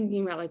started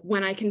thinking about like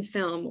when I can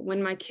film,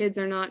 when my kids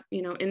are not,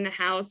 in the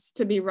house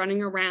to be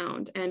running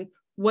around, and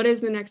what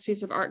is the next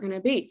piece of art going to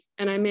be?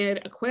 And I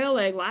made a quail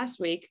egg last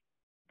week.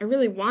 I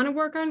really want to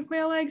work on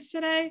quail eggs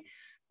today,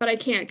 but I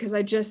can't because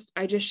I just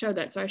showed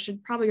that. So I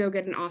should probably go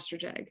get an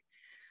ostrich egg.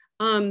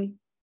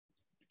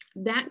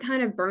 That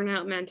kind of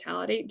burnout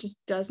mentality just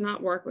does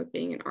not work with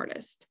being an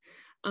artist.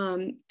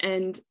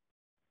 And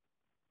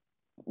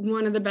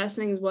one of the best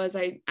things was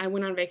I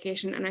went on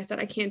vacation, and I said,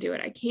 I can't do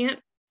it. I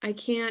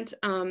can't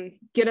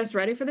get us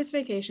ready for this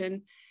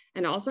vacation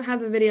and also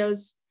have the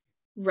videos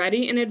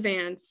ready in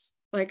advance.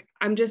 Like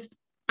I'm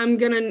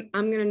gonna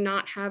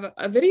not have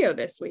a video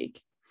this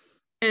week.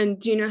 And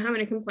do you know how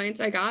many complaints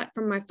I got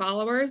from my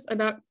followers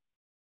about?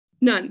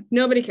 None.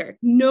 Nobody cared.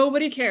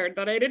 Nobody cared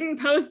that I didn't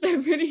post a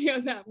video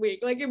that week.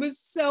 Like it was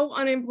so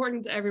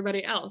unimportant to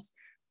everybody else.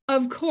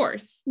 Of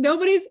course,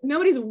 nobody's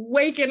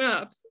waking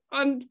up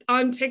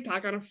on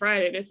TikTok on a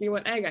Friday to see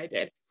what egg I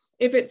did.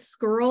 If it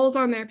scrolls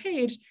on their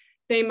page,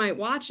 they might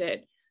watch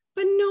it,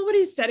 but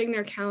nobody's setting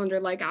their calendar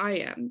like I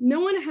am.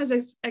 No one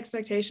has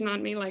expectation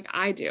on me like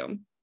I do.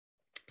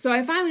 So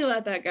I finally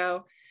let that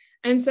go.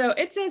 And so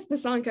it says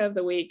Pysanky of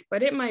the week,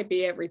 but it might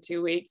be every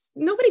 2 weeks.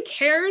 Nobody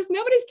cares.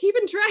 Nobody's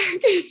keeping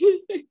track.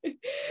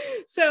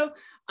 So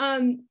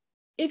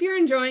if you're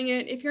enjoying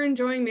it, if you're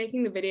enjoying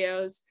making the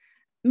videos,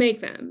 make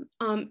them.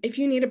 If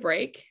you need a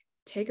break,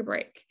 take a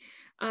break.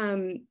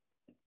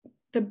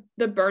 The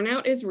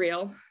burnout is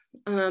real.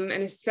 And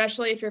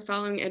especially if you're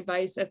following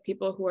advice of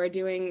people who are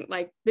doing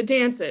like the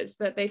dances,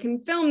 that they can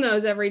film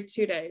those every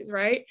 2 days,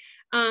 right?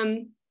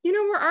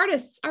 We're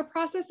artists. Our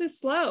process is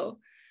slow.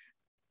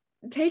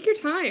 Take your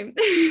time,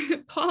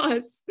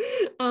 pause,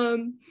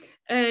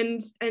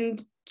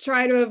 and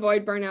try to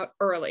avoid burnout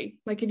early.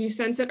 Like if you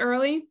sense it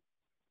early,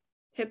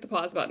 hit the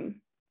pause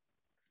button.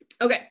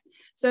 Okay,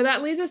 so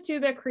that leads us to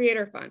the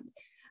Creator Fund.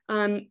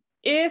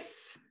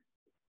 If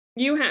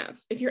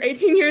you're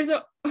 18 years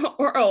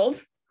or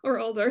old or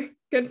older,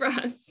 good for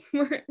us.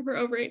 We're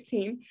over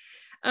 18.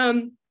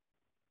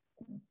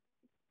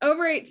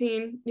 Over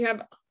 18, you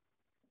have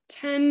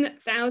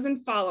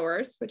 10,000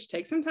 followers, which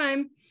takes some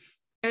time,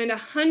 and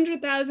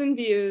 100,000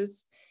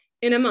 views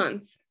in a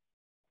month.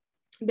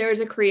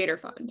 There's a Creator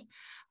Fund.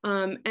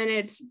 And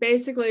it's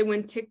basically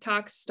when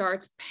TikTok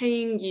starts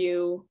paying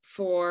you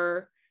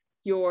for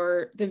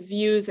the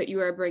views that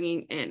you are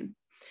bringing in.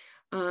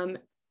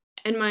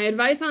 And my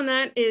advice on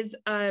that is,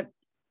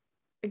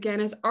 again,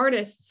 as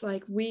artists,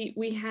 like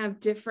we have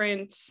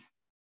different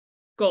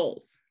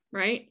goals,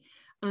 right?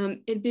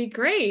 It'd be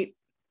great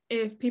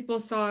if people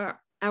saw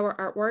our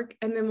artwork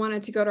and then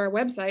wanted to go to our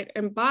website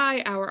and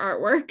buy our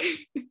artwork.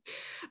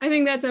 I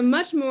think that's a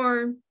much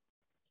more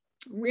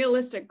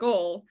realistic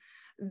goal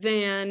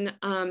than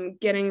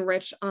getting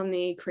rich on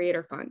the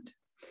Creator Fund.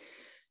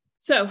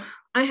 So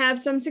I have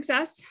some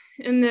success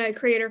in the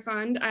Creator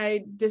Fund.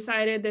 I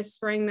decided this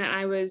spring that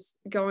I was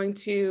going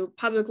to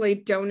publicly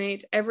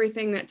donate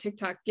everything that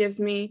TikTok gives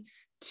me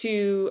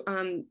to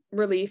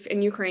relief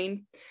in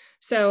Ukraine.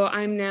 So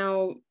I'm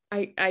now,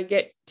 I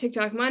get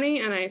TikTok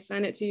money and I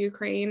send it to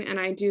Ukraine, and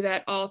I do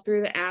that all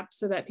through the app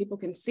so that people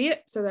can see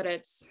it, so that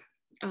it's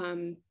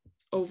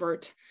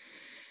overt.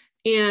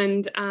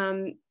 And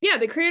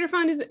the Creator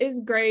Fund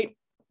is great,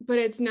 but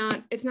it's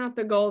not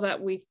the goal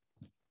that we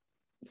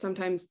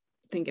sometimes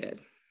think it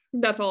is.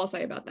 That's all I'll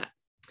say about that.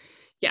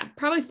 Yeah,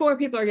 probably 4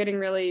 people are getting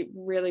really,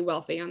 really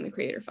wealthy on the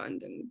Creator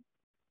Fund, and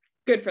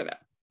good for them.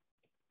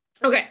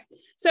 Okay,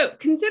 so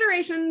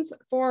considerations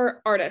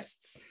for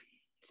artists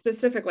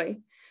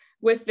specifically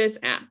with this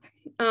app.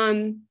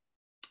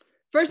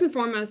 First and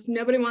foremost,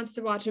 nobody wants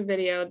to watch a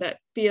video that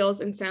feels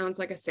and sounds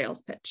like a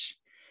sales pitch.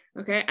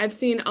 Okay. I've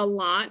seen a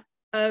lot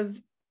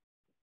of,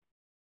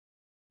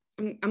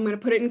 I'm going to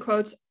put it in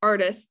quotes,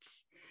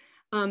 artists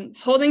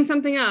holding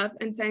something up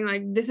and saying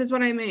like, this is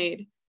what I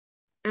made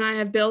and I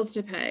have bills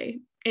to pay.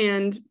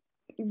 And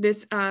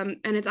this, and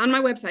it's on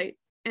my website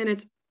and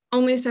it's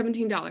only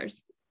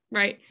 $17,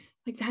 right?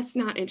 Like, that's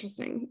not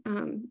interesting.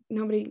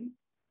 Nobody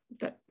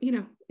that, you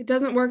know, it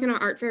doesn't work in our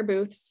art fair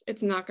booths.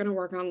 It's not going to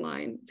work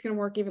online. It's going to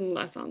work even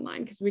less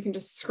online because we can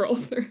just scroll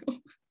through.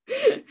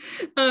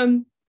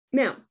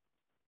 Now,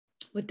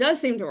 what does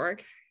seem to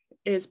work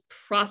is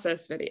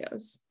process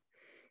videos.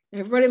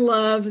 Everybody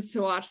loves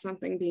to watch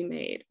something be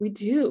made. We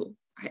do.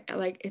 I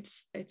like,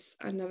 it's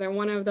another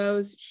one of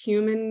those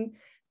human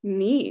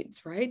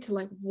needs, right? To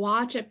like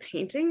watch a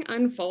painting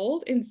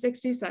unfold in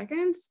 60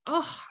 seconds.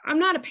 Oh, I'm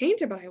not a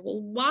painter, but I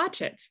will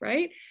watch it,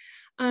 right?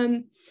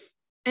 And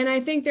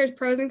I think there's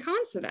pros and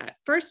cons to that.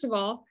 First of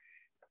all,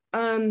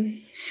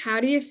 how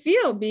do you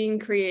feel being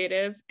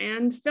creative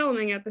and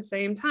filming at the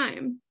same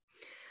time?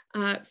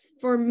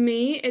 For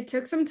me, it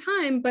took some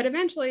time, but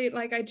eventually,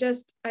 like I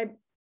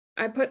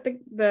put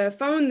the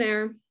phone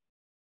there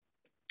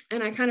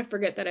and I kind of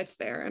forget that it's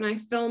there, and I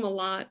film a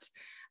lot,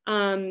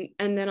 and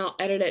then I'll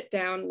edit it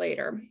down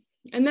later.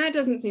 And that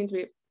doesn't seem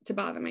to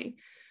bother me.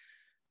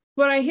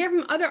 What I hear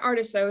from other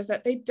artists though, is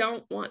that they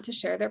don't want to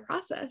share their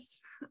process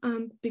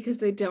because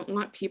they don't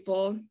want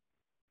people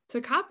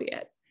to copy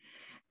it.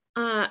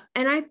 And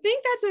I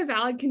think that's a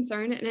valid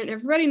concern, and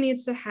everybody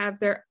needs to have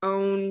their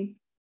own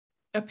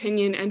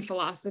opinion and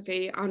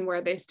philosophy on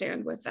where they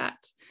stand with that.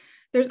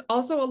 There's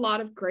also a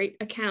lot of great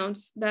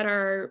accounts that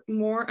are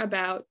more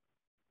about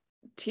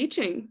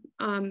teaching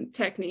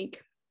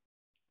technique.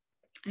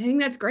 I think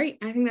that's great.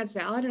 I think that's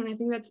valid. And I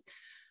think that's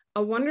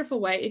a wonderful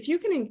way. If you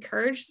can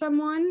encourage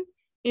someone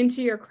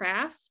into your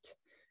craft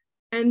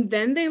and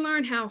then they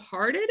learn how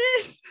hard it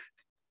is,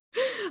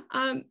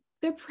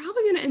 they're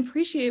probably going to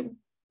appreciate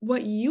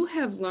what you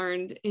have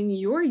learned in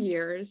your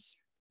years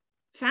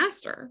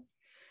faster.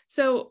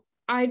 So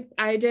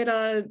I did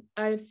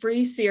a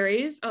free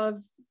series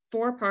of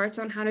 4 parts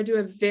on how to do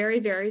a very,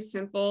 very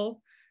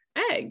simple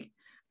egg.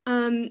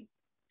 And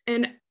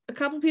a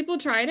couple people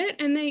tried it,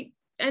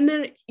 and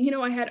then, you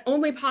know, I had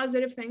only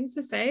positive things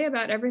to say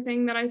about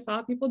everything that I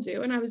saw people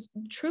do. And I was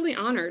truly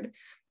honored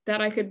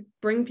that I could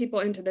bring people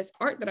into this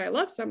art that I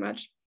love so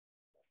much.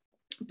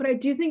 But I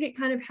do think it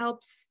kind of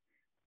helps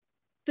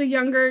the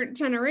younger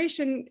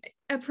generation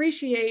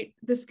appreciate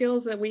the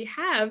skills that we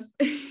have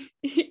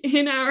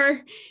in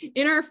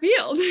our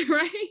field,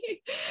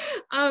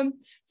 right?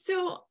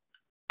 So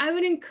I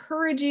would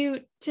encourage you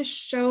to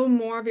show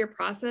more of your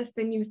process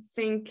than you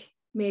think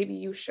maybe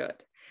you should,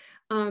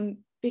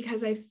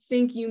 because I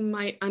think you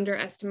might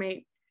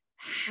underestimate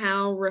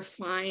how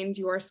refined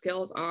your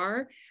skills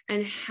are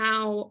and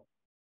how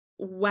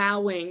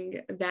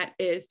wowing that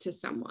is to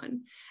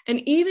someone. And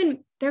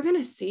even they're going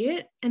to see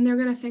it and they're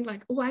going to think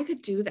like, oh, I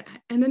could do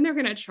that. And then they're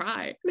going to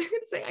try. They're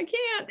going to say, I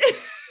can't.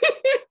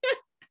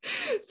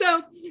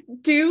 So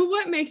do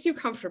what makes you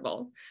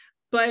comfortable,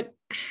 but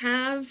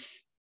have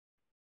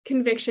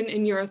conviction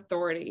in your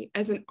authority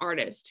as an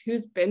artist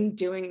who's been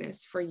doing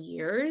this for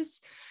years.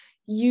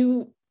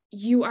 You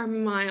are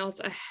miles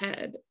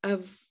ahead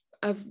of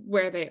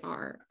where they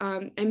are.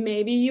 And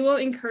maybe you will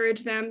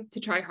encourage them to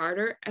try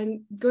harder,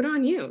 and good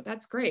on you.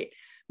 That's great.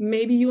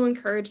 Maybe you will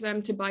encourage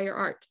them to buy your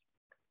art.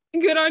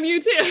 Good on you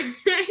too,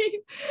 right?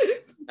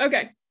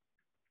 Okay.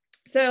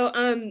 So,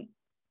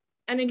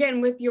 and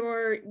again, with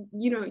your,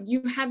 you know,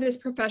 you have this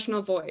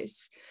professional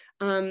voice.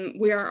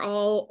 We are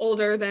all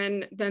older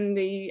than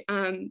the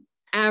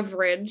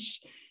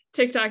average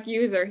TikTok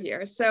user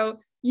here. So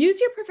use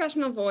your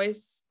professional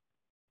voice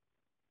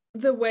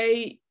the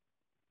way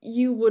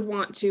you would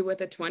want to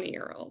with a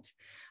 20-year-old.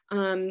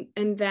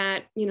 And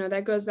that, you know,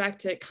 that goes back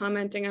to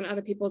commenting on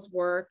other people's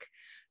work,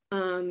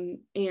 and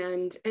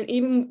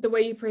even the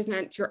way you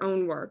present your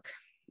own work.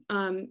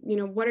 You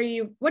know, what are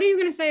you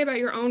going to say about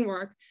your own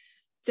work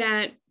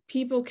that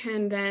people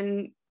can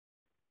then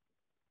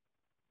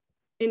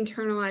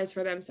internalize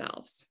for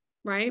themselves,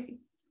 right?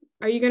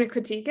 Are you going to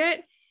critique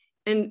it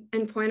and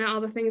point out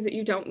all the things that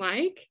you don't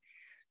like?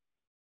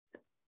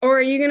 Or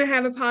are you going to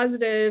have a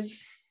positive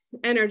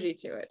energy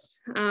to it?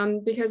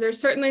 Because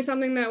there's certainly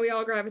something that we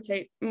all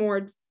gravitate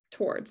more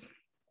towards.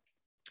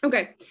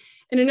 Okay,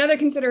 and another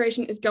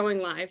consideration is going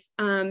live.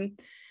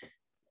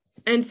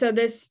 And so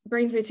this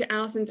brings me to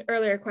Allison's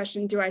earlier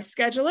question, do I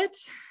schedule it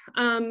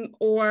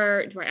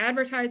or do I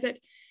advertise it?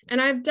 And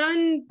I've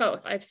done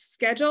both. I've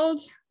scheduled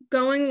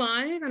going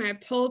live, and I've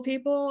told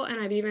people, and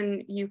I've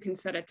even, you can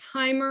set a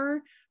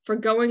timer for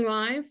going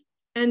live,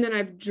 and then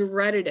I've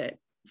dreaded it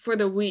for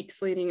the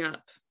weeks leading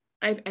up.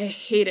 I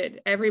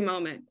hated every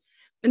moment.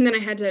 And then I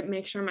had to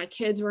make sure my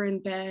kids were in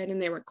bed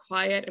and they were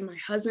quiet and my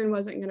husband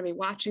wasn't going to be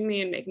watching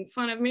me and making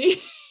fun of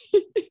me.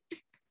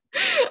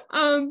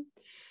 I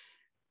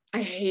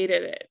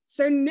hated it.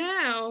 So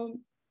now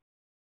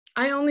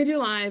I only do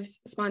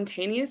lives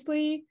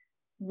spontaneously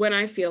when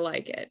I feel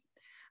like it.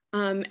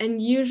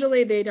 And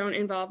usually they don't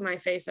involve my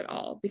face at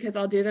all, because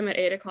I'll do them at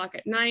 8 o'clock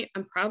at night.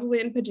 I'm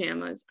probably in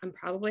pajamas. I'm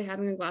probably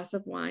having a glass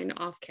of wine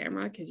off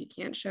camera, because you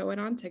can't show it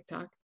on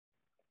TikTok.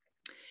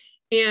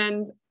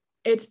 And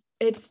it's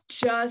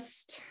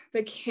just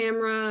the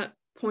camera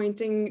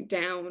pointing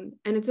down,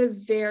 and it's a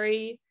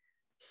very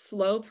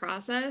slow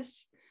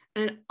process.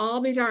 And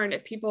I'll be darned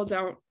if people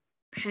don't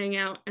hang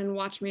out and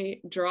watch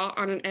me draw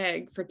on an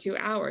egg for 2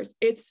 hours.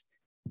 It's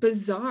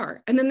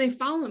bizarre. And then they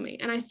follow me,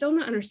 and I still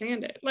don't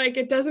understand it. Like,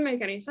 it doesn't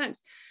make any sense.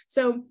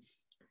 So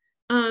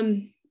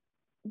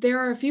there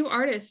are a few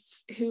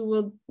artists who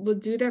will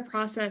do their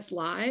process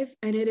live,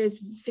 and it is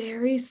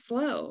very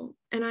slow.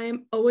 And I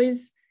am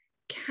always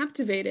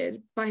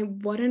captivated by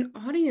what an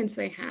audience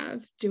they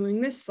have doing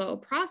this slow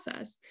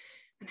process.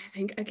 And I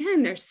think,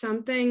 again, there's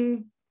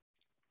something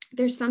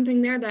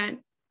there that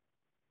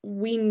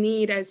we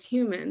need as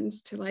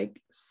humans to like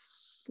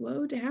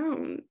slow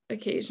down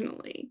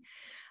occasionally.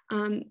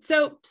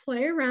 So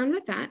play around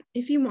with that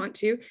if you want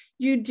to.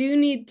 You do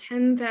need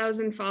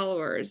 10,000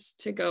 followers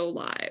to go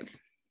live,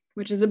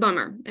 which is a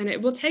bummer. And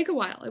it will take a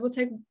while. It will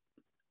take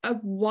a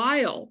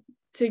while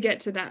to get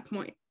to that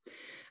point.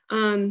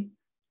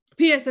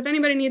 P.S. if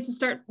anybody needs to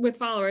start with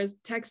followers,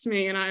 text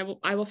me and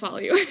I will follow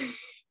you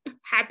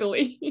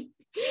happily.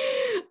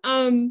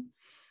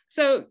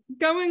 So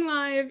going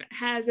live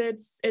has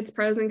its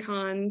pros and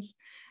cons.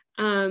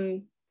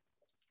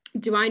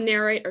 Do I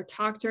narrate or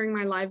talk during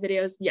my live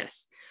videos?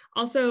 Yes.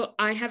 Also,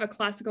 I have a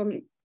classical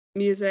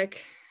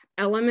music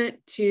element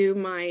to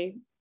my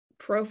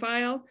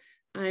profile.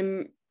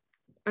 I'm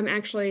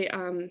actually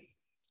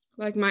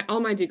like all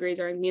my degrees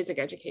are in music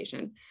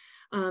education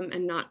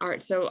and not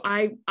art. So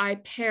I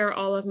pair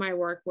all of my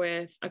work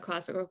with a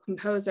classical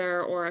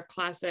composer or a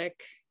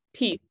classic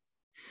piece.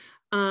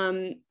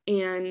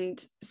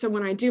 And so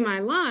when I do my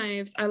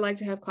lives, I like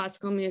to have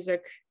classical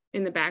music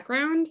in the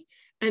background,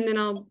 and then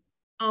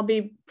I'll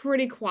be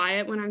pretty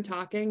quiet when I'm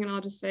talking, and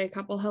I'll just say a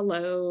couple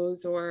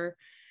hellos, or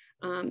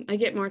I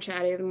get more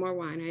chatty the more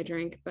wine I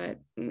drink. But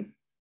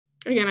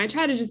again, I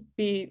try to just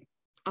be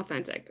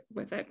authentic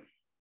with it.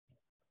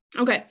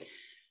 Okay,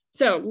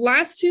 so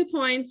last 2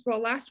 points,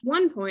 well, last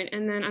 1 point,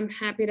 and then I'm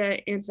happy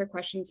to answer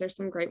questions. There's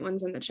some great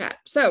ones in the chat.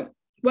 So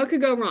what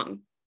could go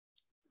wrong?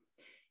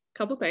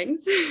 Couple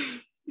things.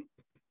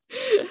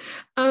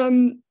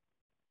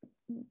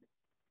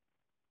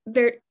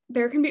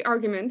 There can be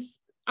arguments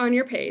on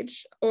your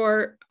page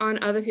or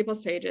on other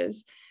people's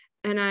pages,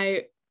 and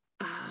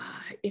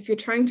if you're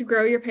trying to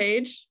grow your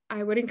page,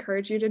 I would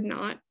encourage you to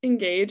not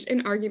engage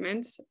in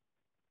arguments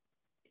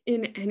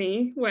in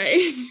any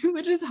way,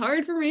 which is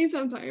hard for me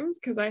sometimes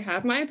because I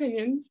have my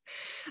opinions.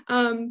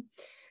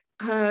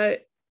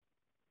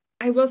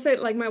 I will say,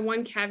 like, my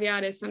one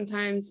caveat is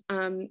sometimes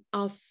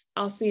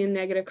I'll see a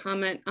negative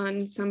comment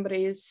on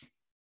somebody's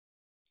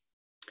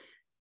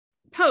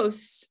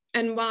post,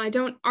 and while I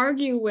don't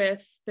argue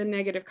with the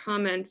negative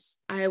comments,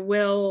 I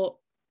will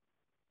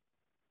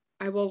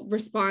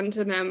respond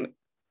to them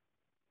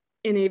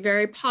in a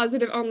very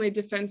positive only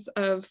defense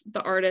of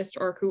the artist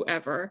or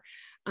whoever,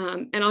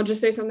 and I'll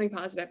just say something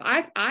positive.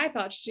 I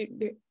thought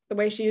the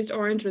way she used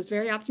orange was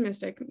very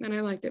optimistic, and I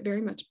liked it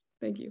very much.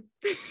 Thank you.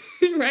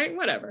 Right?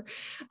 Whatever.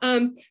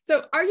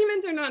 So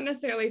arguments are not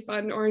necessarily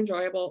fun or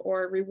enjoyable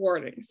or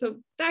rewarding. So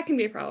that can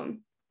be a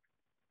problem.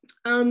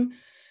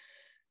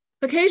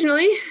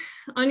 Occasionally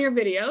on your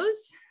videos,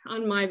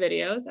 on my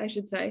videos, I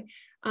should say,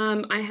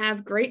 I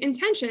have great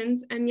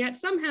intentions, and yet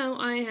somehow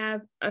I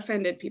have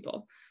offended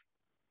people.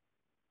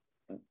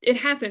 It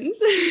happens.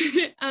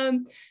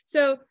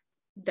 So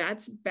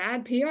that's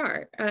bad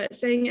PR.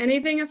 Saying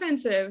anything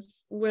offensive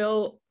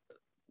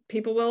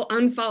people will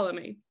unfollow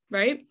me.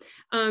 Right?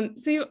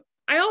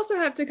 I also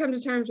have to come to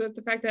terms with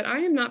the fact that I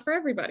am not for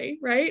everybody,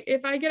 right?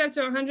 If I get up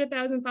to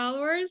 100,000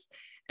 followers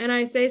and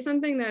I say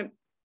something that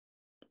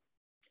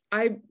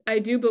I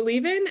do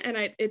believe in, and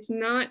it's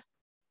not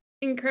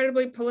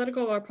incredibly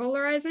political or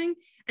polarizing,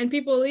 and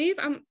people leave,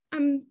 I'm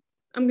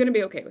going to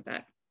be okay with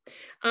that.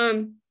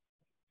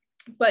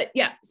 But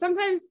yeah,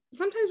 sometimes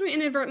we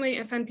inadvertently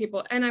offend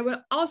people. And I would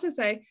also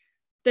say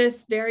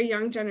this very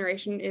young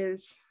generation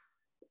is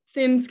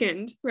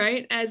thin-skinned,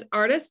 right? As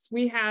artists,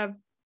 we have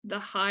the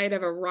hide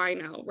of a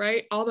rhino,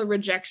 right? All the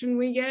rejection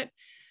we get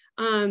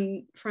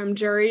from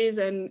juries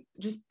and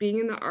just being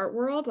in the art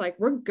world, like,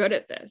 we're good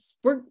at this.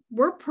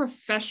 We're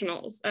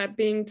professionals at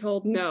being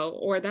told no,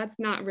 or that's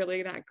not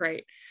really that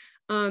great.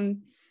 Those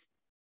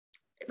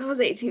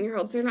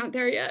 18-year-olds, they're not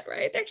there yet,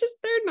 right?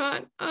 They're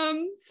not.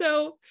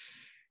 So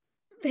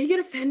they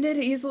get offended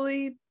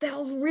easily.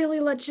 They'll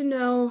really let you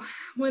know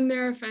when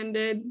they're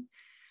offended.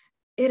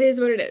 It is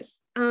what it is.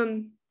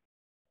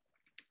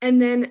 And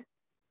then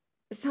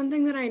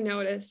something that I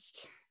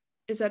noticed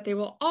is that they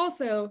will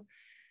also,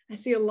 I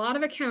see a lot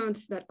of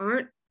accounts that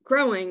aren't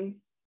growing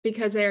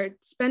because they're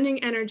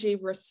spending energy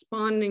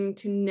responding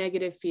to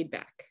negative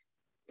feedback.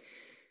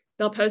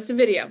 They'll post a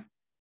video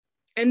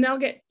and they'll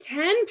get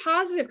 10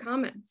 positive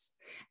comments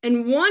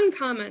and one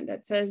comment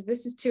that says,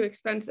 "This is too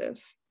expensive."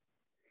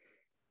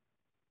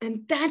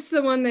 And that's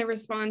the one they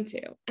respond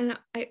to. And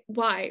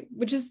why?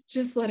 But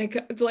just let it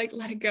go, like,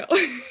 let it go.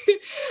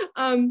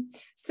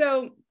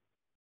 So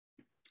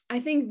I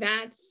think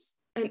that's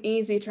an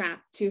easy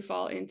trap to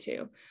fall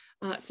into.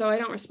 So I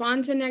don't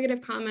respond to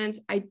negative comments.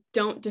 I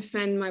don't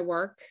defend my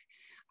work.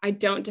 I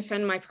don't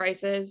defend my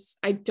prices.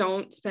 I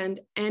don't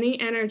spend any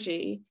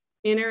energy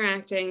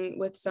interacting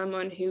with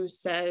someone who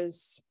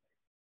says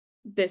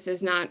this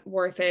is not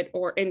worth it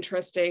or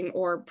interesting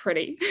or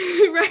pretty,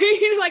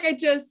 right? Like I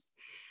just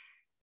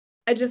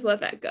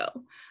let that go.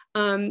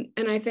 And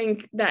I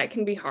think that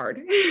can be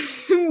hard,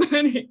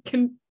 but it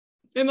can,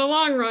 in the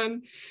long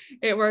run,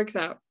 it works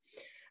out.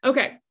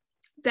 Okay.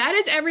 That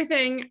is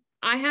everything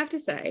I have to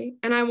say.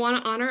 And I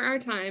want to honor our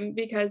time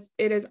because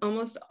it is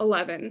almost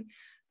 11.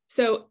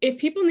 So if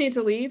people need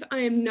to leave, I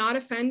am not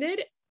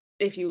offended.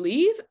 If you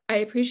leave, I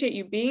appreciate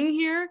you being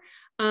here.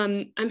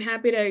 I'm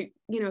happy to,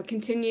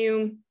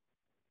 continue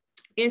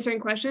answering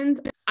questions.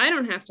 I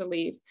don't have to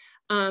leave,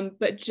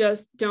 but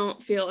just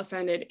don't feel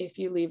offended if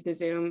you leave the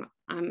Zoom.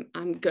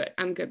 I'm good.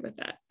 I'm good with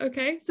that.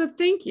 Okay. So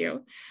thank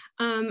you.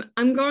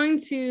 I'm going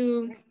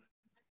to.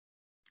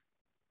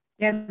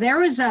 Yeah,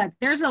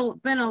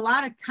 been a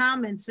lot of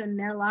comments and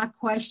there are a lot of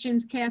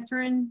questions,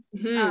 Katherine.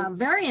 Mm-hmm.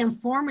 Very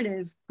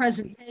informative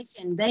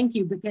presentation. Thank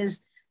you,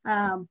 because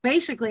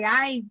basically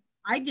I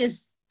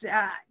just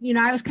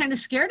I was kind of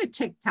scared of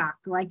TikTok.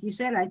 Like you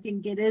said, I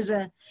think it is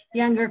a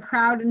younger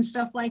crowd and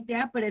stuff like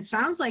that, but it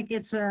sounds like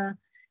it's a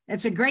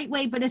great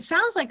way. But it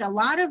sounds like a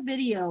lot of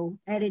video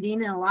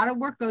editing and a lot of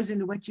work goes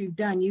into what you've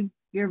done.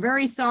 You're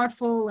very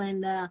thoughtful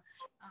and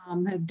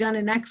have done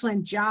an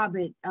excellent job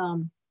at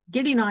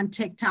getting on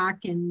TikTok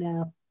and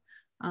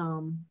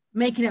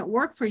making it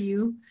work for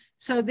you.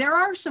 So there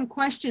are some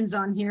questions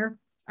on here.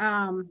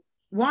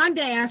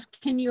 Wanda asked,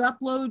 can you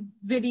upload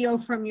video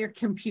from your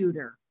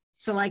computer?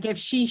 So like if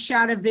she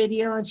shot a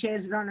video and she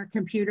has it on her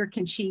computer,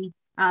 can she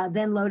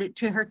then load it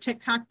to her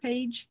TikTok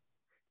page?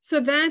 So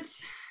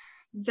that's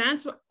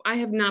what I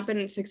have not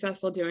been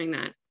successful doing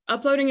that.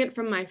 Uploading it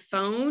from my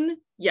phone,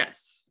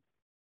 yes.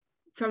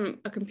 From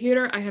a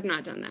computer, I have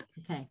not done that.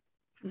 Okay.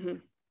 Mm-hmm.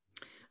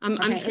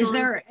 Okay. Is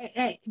there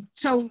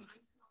so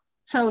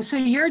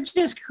you're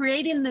just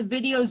creating the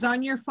videos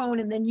on your phone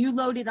and then you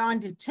load it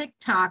onto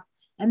TikTok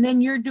and then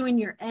you're doing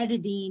your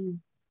editing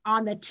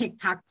on the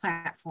TikTok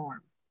platform.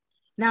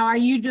 Now, are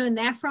you doing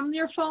that from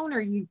your phone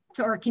or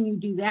can you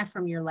do that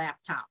from your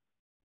laptop?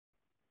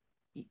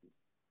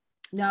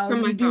 No,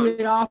 you do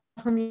it all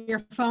from your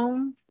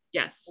phone?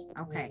 Yes.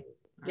 Okay.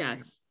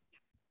 Yes.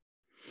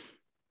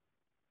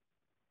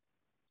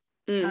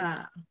 Right.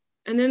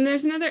 And then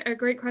there's a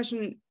great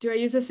question. Do I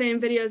use the same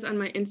videos on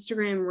my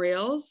Instagram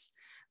Reels?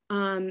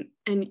 And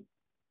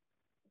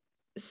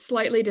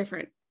slightly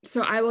different.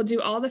 So I will do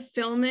all the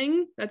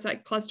filming. That's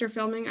like cluster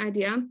filming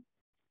idea.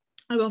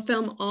 I will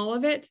film all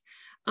of it.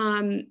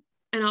 And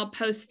I'll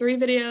post 3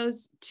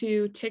 videos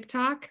to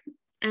TikTok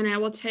and I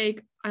will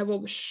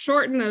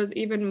shorten those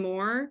even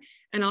more.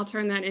 And I'll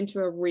turn that into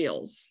a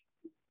Reels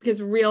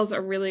because Reels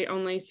are really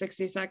only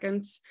 60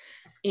 seconds.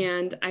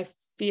 And I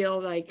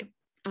feel like,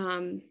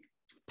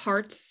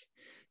 parts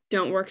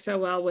don't work so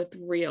well with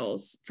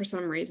Reels for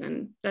some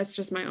reason. That's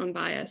just my own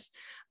bias.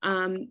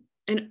 And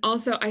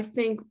also I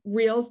think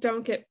Reels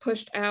don't get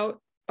pushed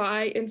out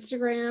by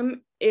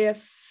Instagram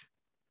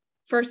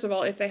first of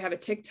all, if they have a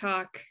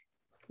TikTok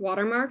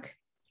watermark,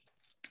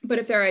 but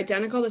if they're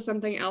identical to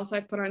something else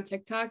I've put on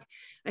TikTok,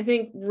 I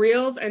think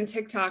Reels and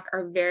TikTok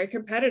are very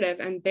competitive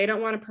and they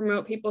don't want to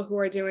promote people who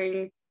are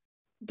doing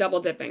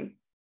double dipping.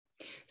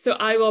 So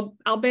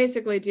I'll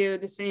basically do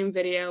the same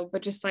video,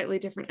 but just slightly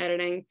different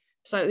editing,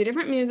 slightly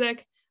different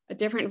music, a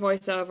different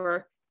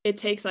voiceover. It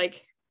takes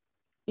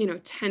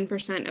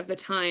 10% of the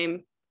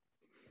time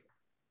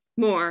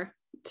more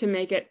to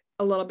make it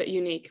a little bit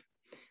unique,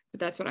 but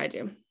that's what I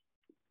do.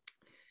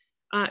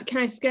 Can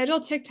I schedule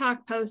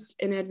TikTok posts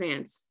in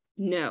advance?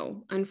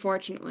 No,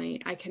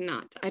 unfortunately, I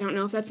cannot. I don't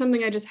know if that's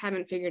something I just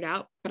haven't figured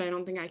out, but I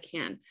don't think I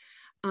can.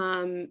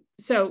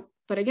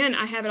 But again,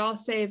 I have it all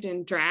saved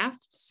in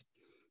drafts.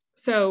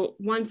 So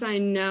once I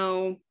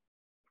know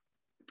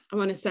I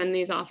want to send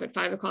these off at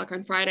 5 o'clock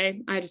on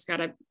Friday, I just got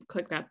to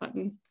click that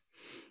button.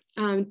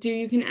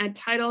 You can add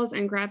titles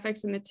and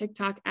graphics in the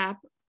TikTok app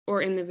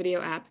or in the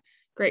video app?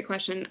 Great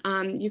question.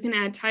 You can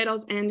add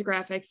titles and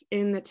graphics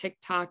in the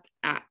TikTok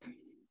app.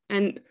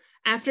 And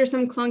after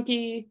some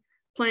clunky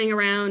playing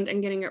around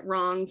and getting it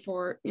wrong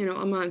for,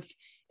 a month,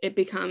 it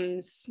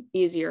becomes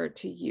easier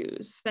to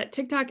use. That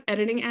TikTok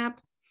editing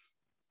app,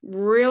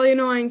 really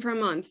annoying for a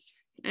month,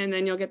 and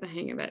then you'll get the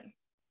hang of it.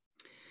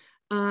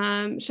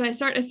 Should I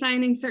start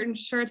assigning certain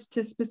shirts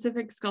to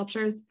specific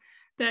sculptures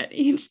that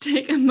each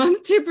take a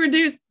month to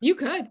produce? You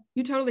could.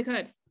 You totally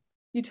could.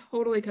 You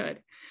totally could.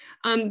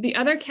 The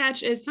other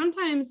catch is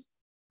sometimes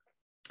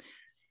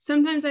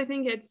I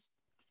think it's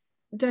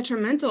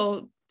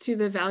detrimental to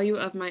the value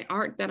of my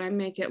art that I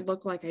make it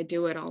look like I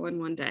do it all in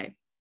one day,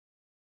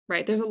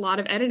 right? There's a lot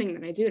of editing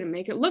that I do to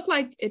make it look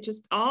like it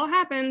just all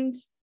happened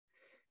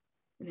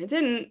and it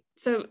didn't.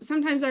 So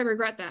sometimes I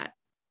regret that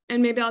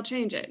and maybe I'll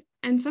change it.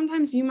 And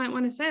sometimes you might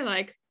want to say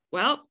like,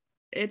 well,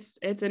 it's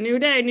a new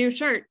day, new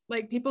shirt.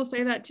 Like people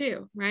say that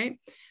too, right?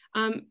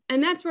 And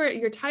that's where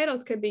your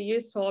titles could be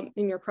useful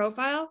in your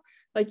profile.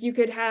 Like you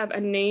could have a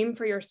name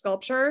for your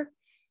sculpture.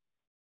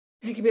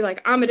 It could be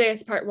like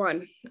Amadeus Part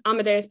 1,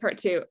 Amadeus Part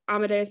 2,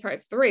 Amadeus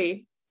Part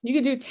 3. You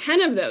could do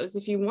 10 of those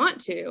if you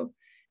want to.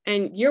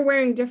 And you're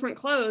wearing different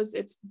clothes,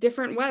 it's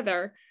different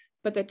weather,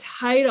 but the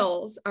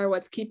titles are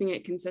what's keeping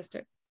it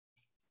consistent.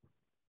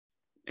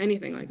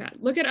 Anything like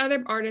that. Look at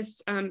other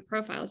artists'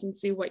 profiles and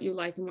see what you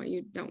like and what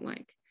you don't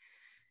like.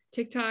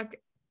 TikTok,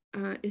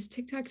 is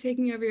TikTok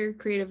taking over your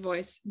creative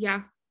voice?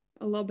 Yeah,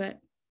 a little bit.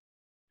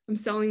 I'm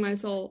selling my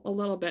soul a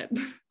little bit,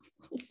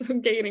 also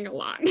gaining a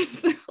lot.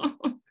 So,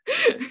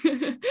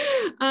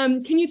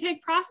 can you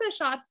take process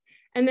shots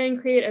and then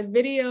create a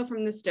video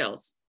from the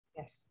stills?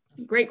 Yes.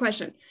 Great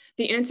question.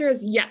 The answer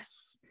is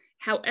yes.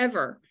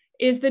 However,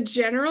 is the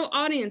general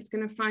audience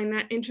going to find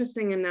that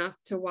interesting enough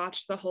to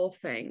watch the whole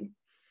thing?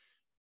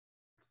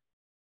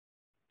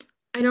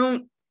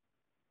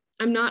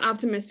 I'm not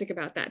optimistic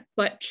about that,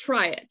 but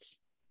try it.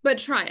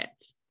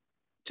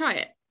 Try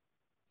it.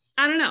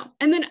 I don't know.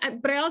 And then,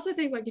 but I also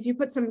think like if you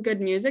put some good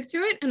music to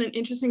it and an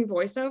interesting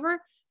voiceover,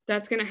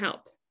 that's going to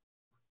help.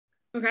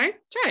 Okay,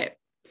 try it.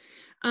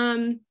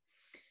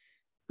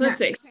 Let's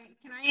see.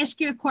 Can I ask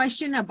you a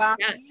question about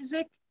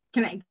music?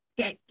 Can I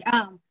get,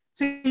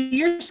 so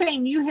you're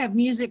saying you have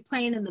music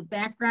playing in the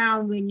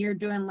background when you're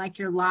doing like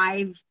your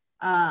live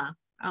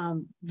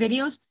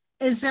videos.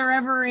 Is there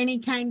ever any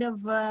kind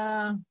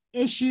of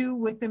issue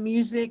with the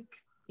music,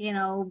 you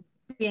know,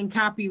 being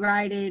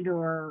copyrighted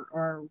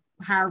or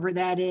however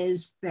that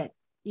is, that,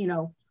 you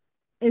know,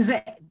 is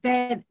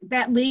that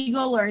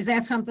legal, or is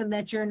that something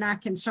that you're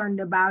not concerned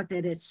about,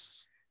 that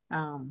it's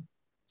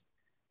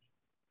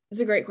It's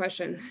a great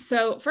question.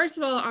 So first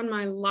of all, on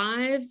my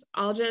lives,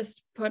 I'll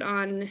just put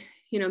on,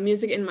 you know,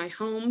 music in my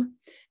home,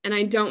 and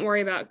I don't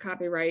worry about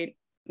copyright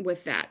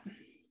with that.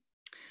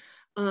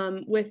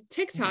 With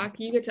TikTok,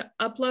 you get to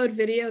upload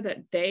video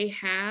that they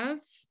have,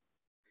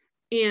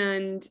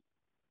 and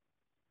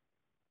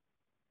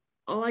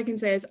all I can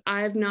say is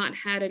I've not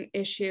had an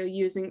issue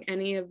using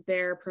any of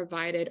their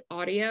provided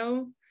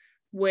audio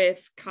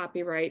with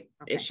copyright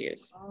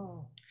issues.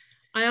 Oh.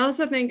 I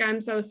also think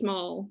I'm so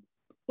small,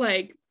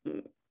 like,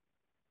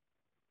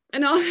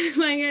 and all,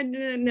 like,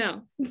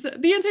 no. So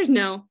the answer is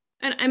no.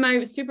 And am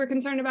I super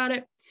concerned about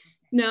it?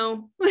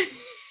 No.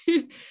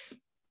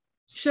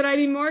 Should I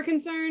be more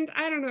concerned?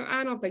 I don't know.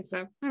 I don't think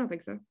so. I'm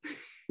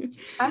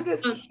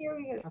just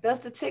curious. Does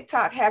the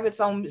TikTok have its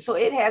own? So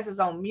it has its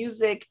own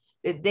music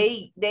that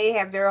they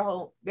have their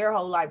whole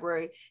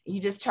library. And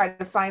you just try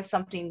to find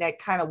something that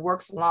kind of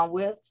works along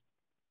with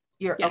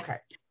your. Yeah. Okay.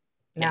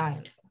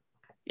 Yes.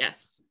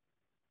 Yes.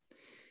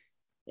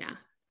 Yeah.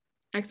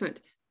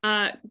 Excellent.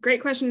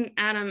 Great question,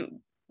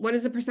 Adam. What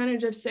is the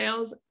percentage of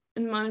sales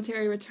and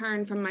monetary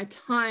return from my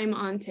time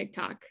on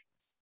TikTok?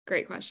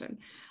 Great question.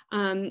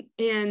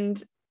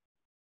 And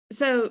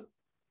so a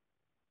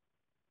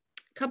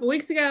couple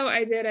weeks ago,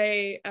 I did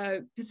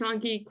a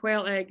Pysanky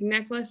quail egg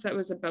necklace that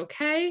was a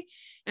bouquet,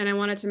 and I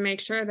wanted to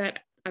make sure that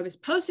I was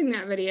posting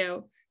that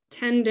video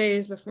 10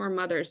 days before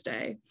Mother's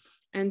Day.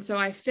 And so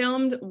I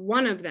filmed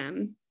one of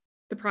them,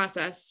 the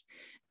process,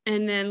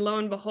 and then lo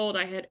and behold,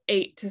 I had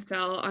 8 to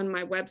sell on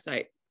my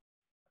website.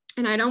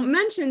 And I don't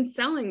mention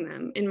selling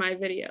them in my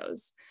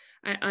videos.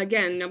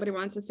 Again, nobody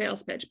wants a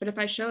sales pitch, but if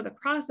I show the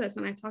process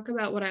and I talk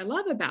about what I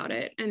love about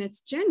it, and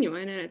it's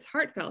genuine and it's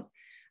heartfelt,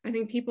 I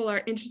think people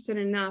are interested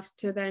enough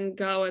to then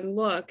go and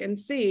look and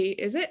see,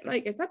 is that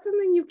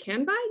something you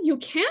can buy? You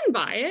can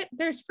buy it.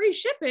 There's free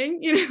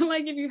shipping, you know,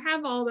 like if you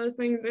have all those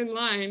things in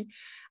line,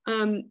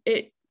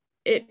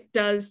 it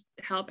does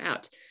help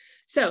out.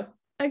 So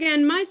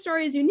again, my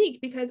story is unique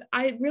because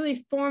I really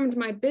formed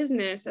my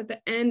business at the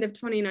end of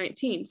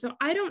 2019. So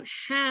I don't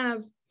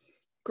have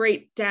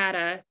great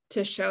data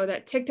to show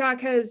that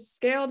TikTok has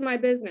scaled my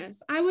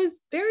business. I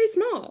was very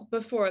small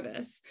before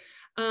this,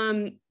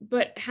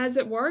 but has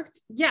it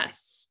worked?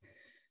 Yes.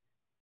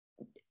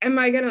 Am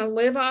I going to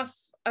live off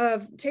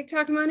of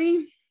TikTok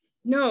money?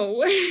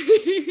 No,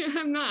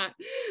 I'm not.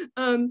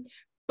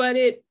 But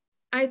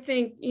I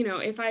think, you know,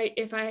 if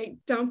I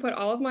don't put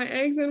all of my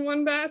eggs in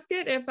one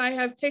basket, if I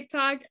have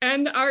TikTok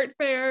and art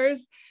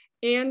fairs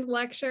and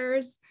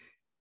lectures,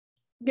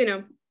 you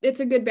know,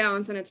 it's a good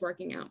balance and it's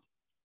working out.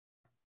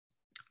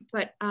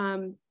 But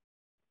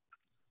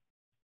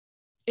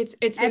it's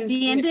at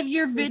the end of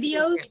your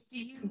videos, do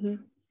you? Mm-hmm.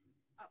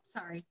 Oh,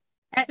 sorry.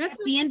 At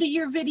the end of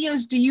your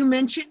videos, do you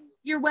mention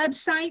your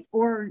website,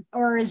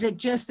 or is it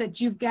just that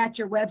you've got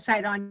your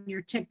website on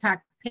your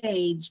TikTok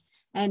page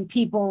and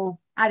people,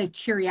 out of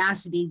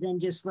curiosity, then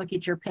just look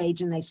at your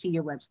page and they see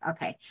your website?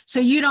 Okay, so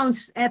you don't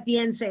at the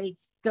end say,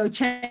 "Go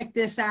check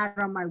this out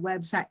on my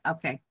website."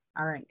 Okay,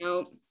 all right.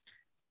 No,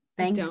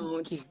 Thank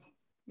you.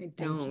 I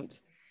don't.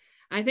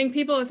 I think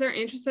people, if they're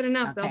interested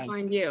enough, they'll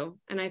find you.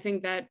 And I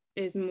think that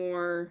is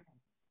more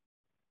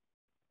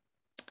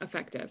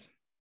effective.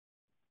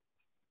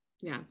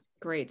 Yeah,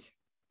 great.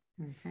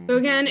 Okay. So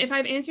again, if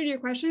I've answered your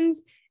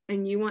questions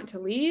and you want to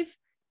leave,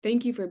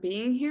 thank you for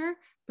being here,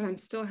 but I'm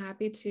still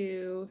happy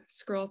to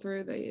scroll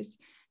through these,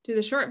 do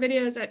the short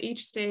videos at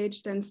each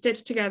stage, then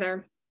stitch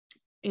together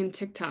in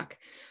TikTok.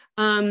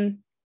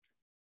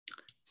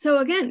 So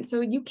again,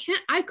 so you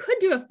can't, I could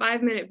do a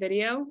 5-minute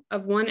video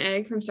of one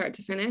egg from start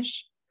to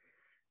finish.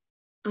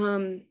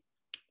 But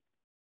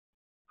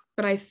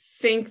I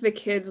think the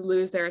kids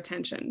lose their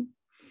attention.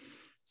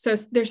 So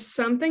there's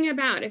something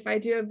about if I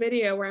do a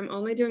video where I'm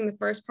only doing the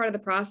first part of the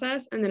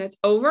process and then it's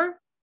over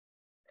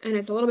and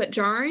it's a little bit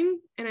jarring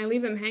and I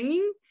leave them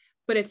hanging,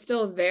 but it's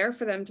still there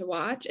for them to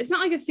watch. It's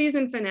not like a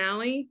season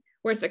finale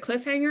where it's a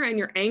cliffhanger and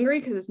you're angry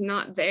because it's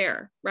not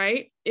there,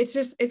 right? It's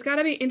just, it's got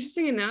to be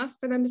interesting enough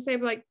for them to say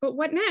like, but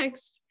what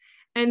next?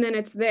 And then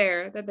it's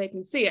there that they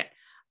can see it.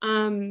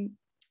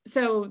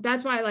 So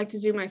that's why I like to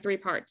do my 3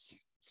 parts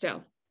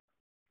still.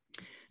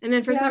 And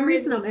then for some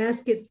reason,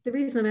 the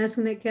reason I'm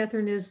asking that,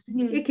 Catherine, is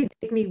it could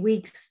take me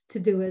weeks to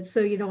do it. So,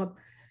 you know,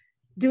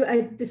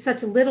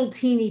 such little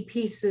teeny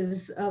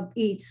pieces of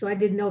each. So I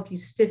didn't know if you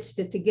stitched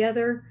it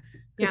together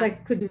because I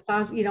couldn't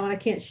possibly, you know, and I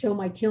can't show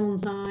my kiln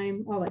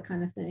time, all that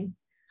kind of thing.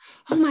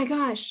 Oh my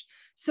gosh.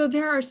 So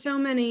there are so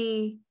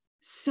many,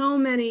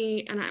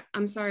 and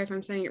I'm sorry if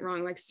I'm saying it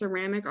wrong, like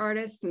ceramic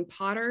artists and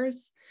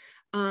potters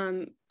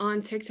on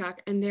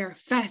TikTok, and they're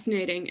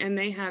fascinating and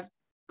they have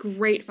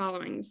great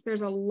followings.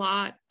 There's a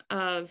lot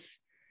of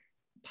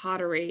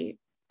pottery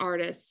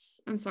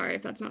artists, I'm sorry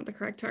if that's not the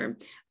correct term,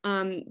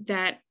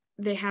 that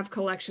they have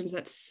collections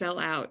that sell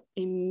out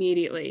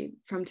immediately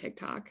from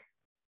TikTok.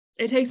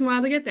 It takes a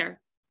while to get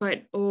there,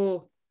 but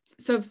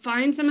so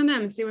find some of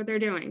them and see what they're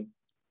doing.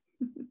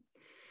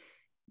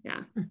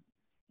 Yeah.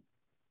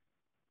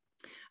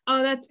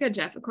 Oh, that's good,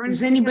 Jeff.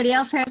 Does anybody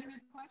else have any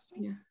questions?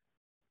 Yeah.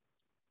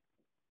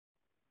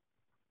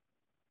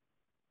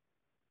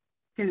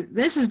 Because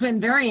this has been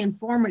very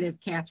informative,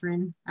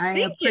 Catherine. I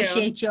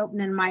appreciate you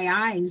opening my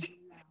eyes,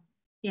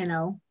 you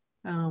know,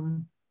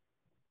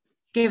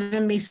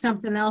 giving me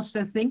something else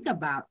to think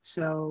about.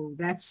 So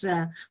that's,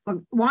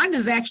 well,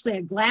 Wanda's actually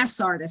a glass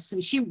artist. So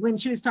when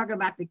she was talking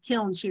about the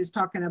kiln, she was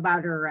talking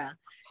about her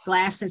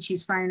glass that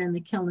she's firing in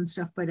the kiln and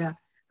stuff. But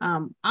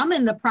I'm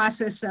in the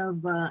process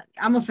of,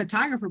 I'm a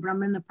photographer, but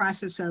I'm in the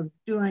process of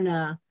doing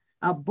a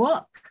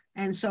book.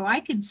 And so I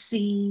could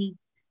see,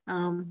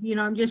 you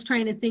know, I'm just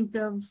trying to think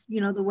of, you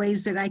know, the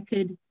ways that I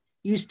could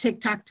use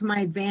TikTok to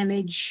my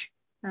advantage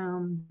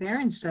there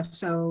and stuff.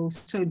 So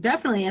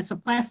definitely it's a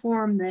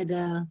platform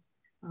that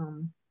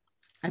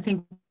I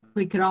think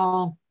we could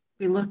all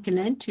be looking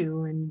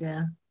into, and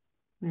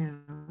you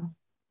know,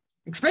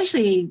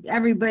 especially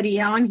everybody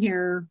on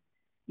here,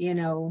 you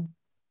know,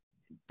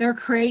 they're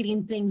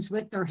creating things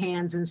with their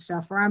hands and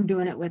stuff, or I'm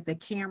doing it with the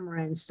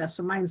camera and stuff.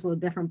 So mine's a little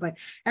different, but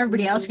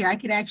everybody else here, I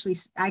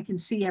can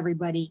see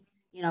everybody,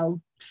 you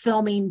know,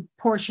 filming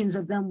portions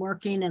of them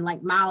working, and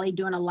like Molly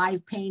doing a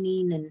live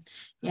painting, and,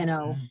 you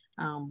know,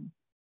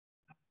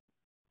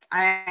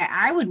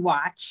 I would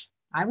watch.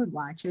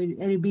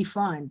 It'd be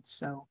fun.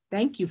 So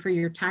thank you for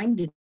your time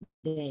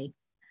today.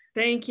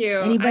 Thank you.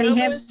 Anybody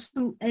have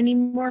any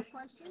more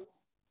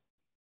questions?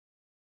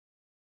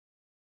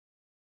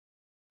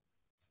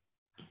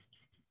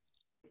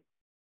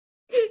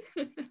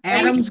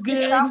 Adam's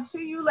good. I'll talk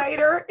to you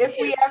later if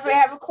we ever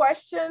have a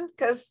question,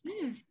 because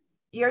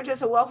you're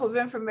just a wealth of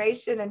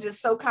information and just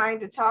so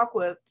kind to talk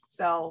with.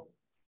 So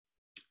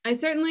I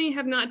certainly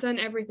have not done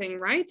everything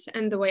right,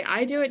 and the way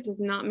I do it does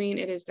not mean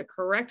it is the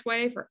correct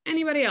way for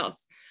anybody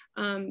else.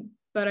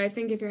 But I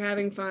think if you're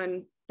having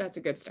fun, that's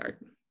a good start.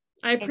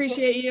 I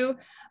appreciate you.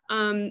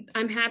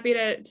 I'm happy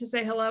to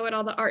say hello at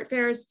all the art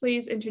fairs.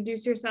 Please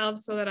introduce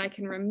yourselves so that I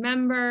can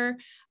remember.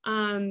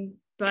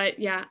 But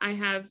yeah, I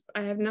have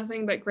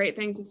nothing but great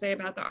things to say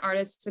about the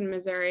artists in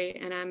Missouri,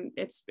 and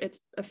it's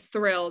a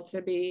thrill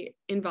to be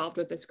involved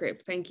with this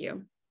group. Thank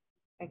you.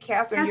 And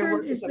Catherine, your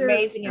work is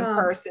amazing in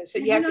person. So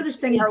you have to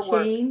see her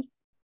work.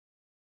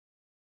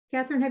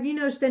 Catherine, have you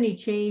noticed any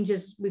change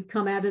as we've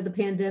come out of the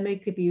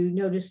pandemic? Have you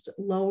noticed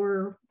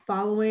lower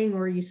following,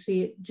 or you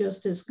see it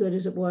just as good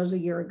as it was a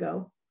year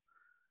ago?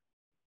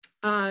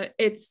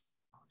 It's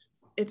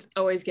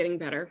always getting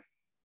better.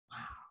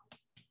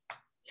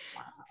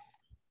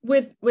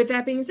 With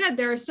that being said,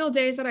 there are still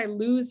days that I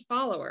lose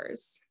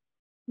followers.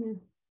 Yeah.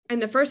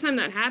 And the first time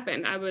that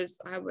happened, I was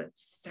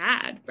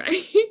sad,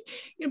 right?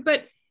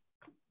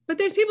 But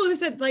there's people who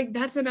said, like,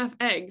 that's enough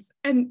eggs,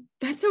 and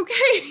that's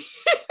okay.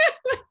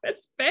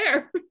 That's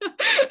fair.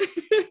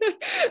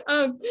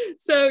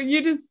 So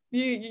you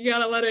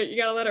gotta let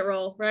it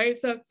roll, right?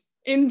 So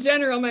in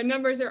general, my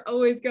numbers are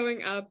always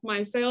going up.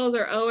 My sales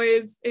are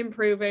always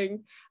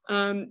improving.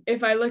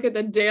 If I look at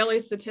the daily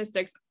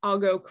statistics, I'll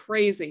go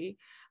crazy.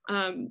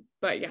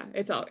 But yeah,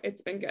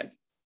 it's been good.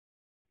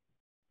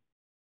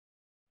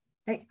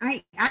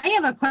 I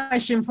have a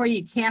question for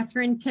you,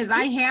 Catherine, because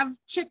I have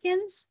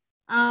chickens.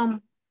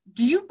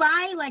 Do you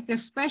buy like a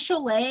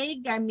special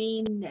egg? I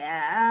mean,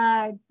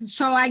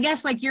 so I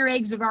guess like your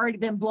eggs have already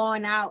been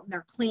blown out and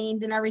they're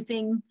cleaned and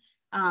everything.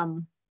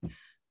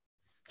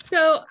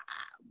 So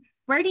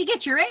where do you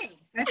get your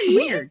eggs? That's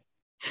weird.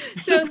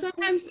 So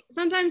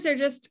sometimes they're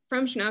just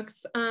from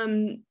Schnucks.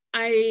 I'm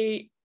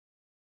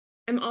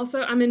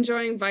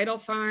enjoying Vital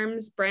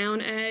Farms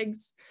brown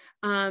eggs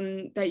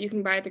that you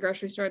can buy at the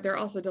grocery store. They're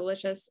also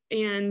delicious.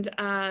 And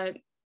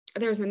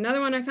there's another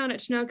one I found at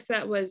Schnucks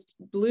that was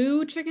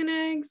blue chicken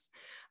eggs.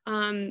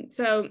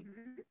 So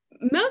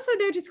mostly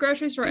they're just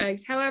grocery store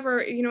eggs.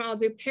 However, I'll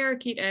do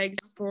parakeet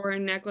eggs for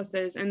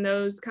necklaces, and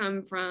those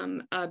come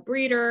from a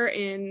breeder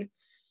in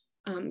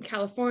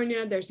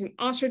California. There's an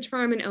ostrich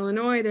farm in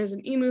Illinois. There's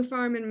an emu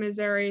farm in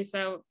Missouri.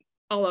 So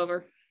all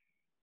over.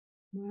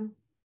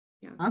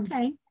 Yeah.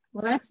 Okay.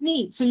 Well, that's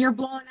neat. So you're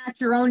blowing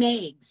out your own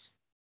eggs.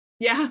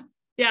 Yeah.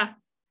 Yeah.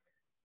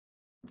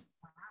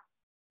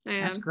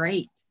 That's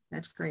great.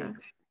 That's great.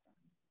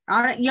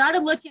 You ought to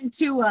look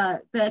into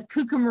the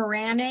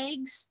Kookamoran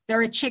eggs.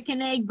 They're a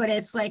chicken egg, but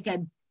it's like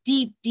a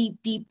deep, deep,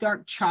 deep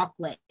dark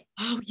chocolate.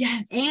 Oh,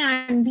 yes.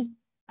 And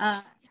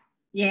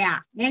yeah,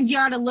 and you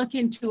ought to look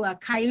into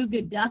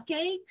Cayuga duck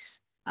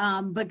eggs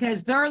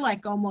because they're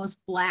like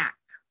almost black.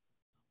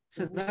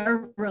 So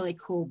they're really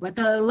cool. But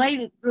the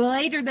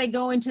later they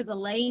go into the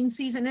laying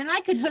season, and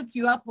I could hook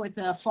you up with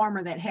a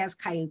farmer that has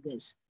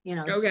cayugas,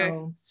 Okay.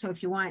 So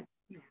if you want.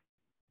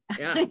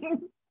 Yeah.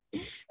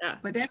 Yeah.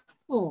 But that's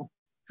cool.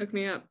 Hook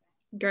me up.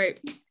 Great.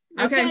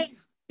 Okay.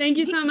 Thank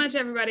you so much,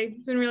 everybody.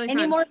 It's been really fun.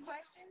 Any more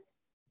questions?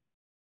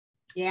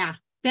 Yeah.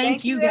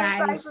 Thank you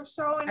guys. For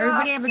showing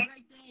everybody up. Have a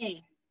great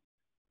day.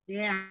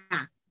 Yeah.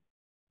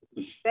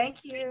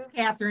 Thank you,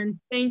 Catherine.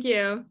 Thank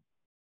you.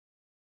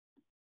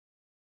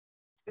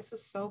 This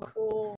was so cool.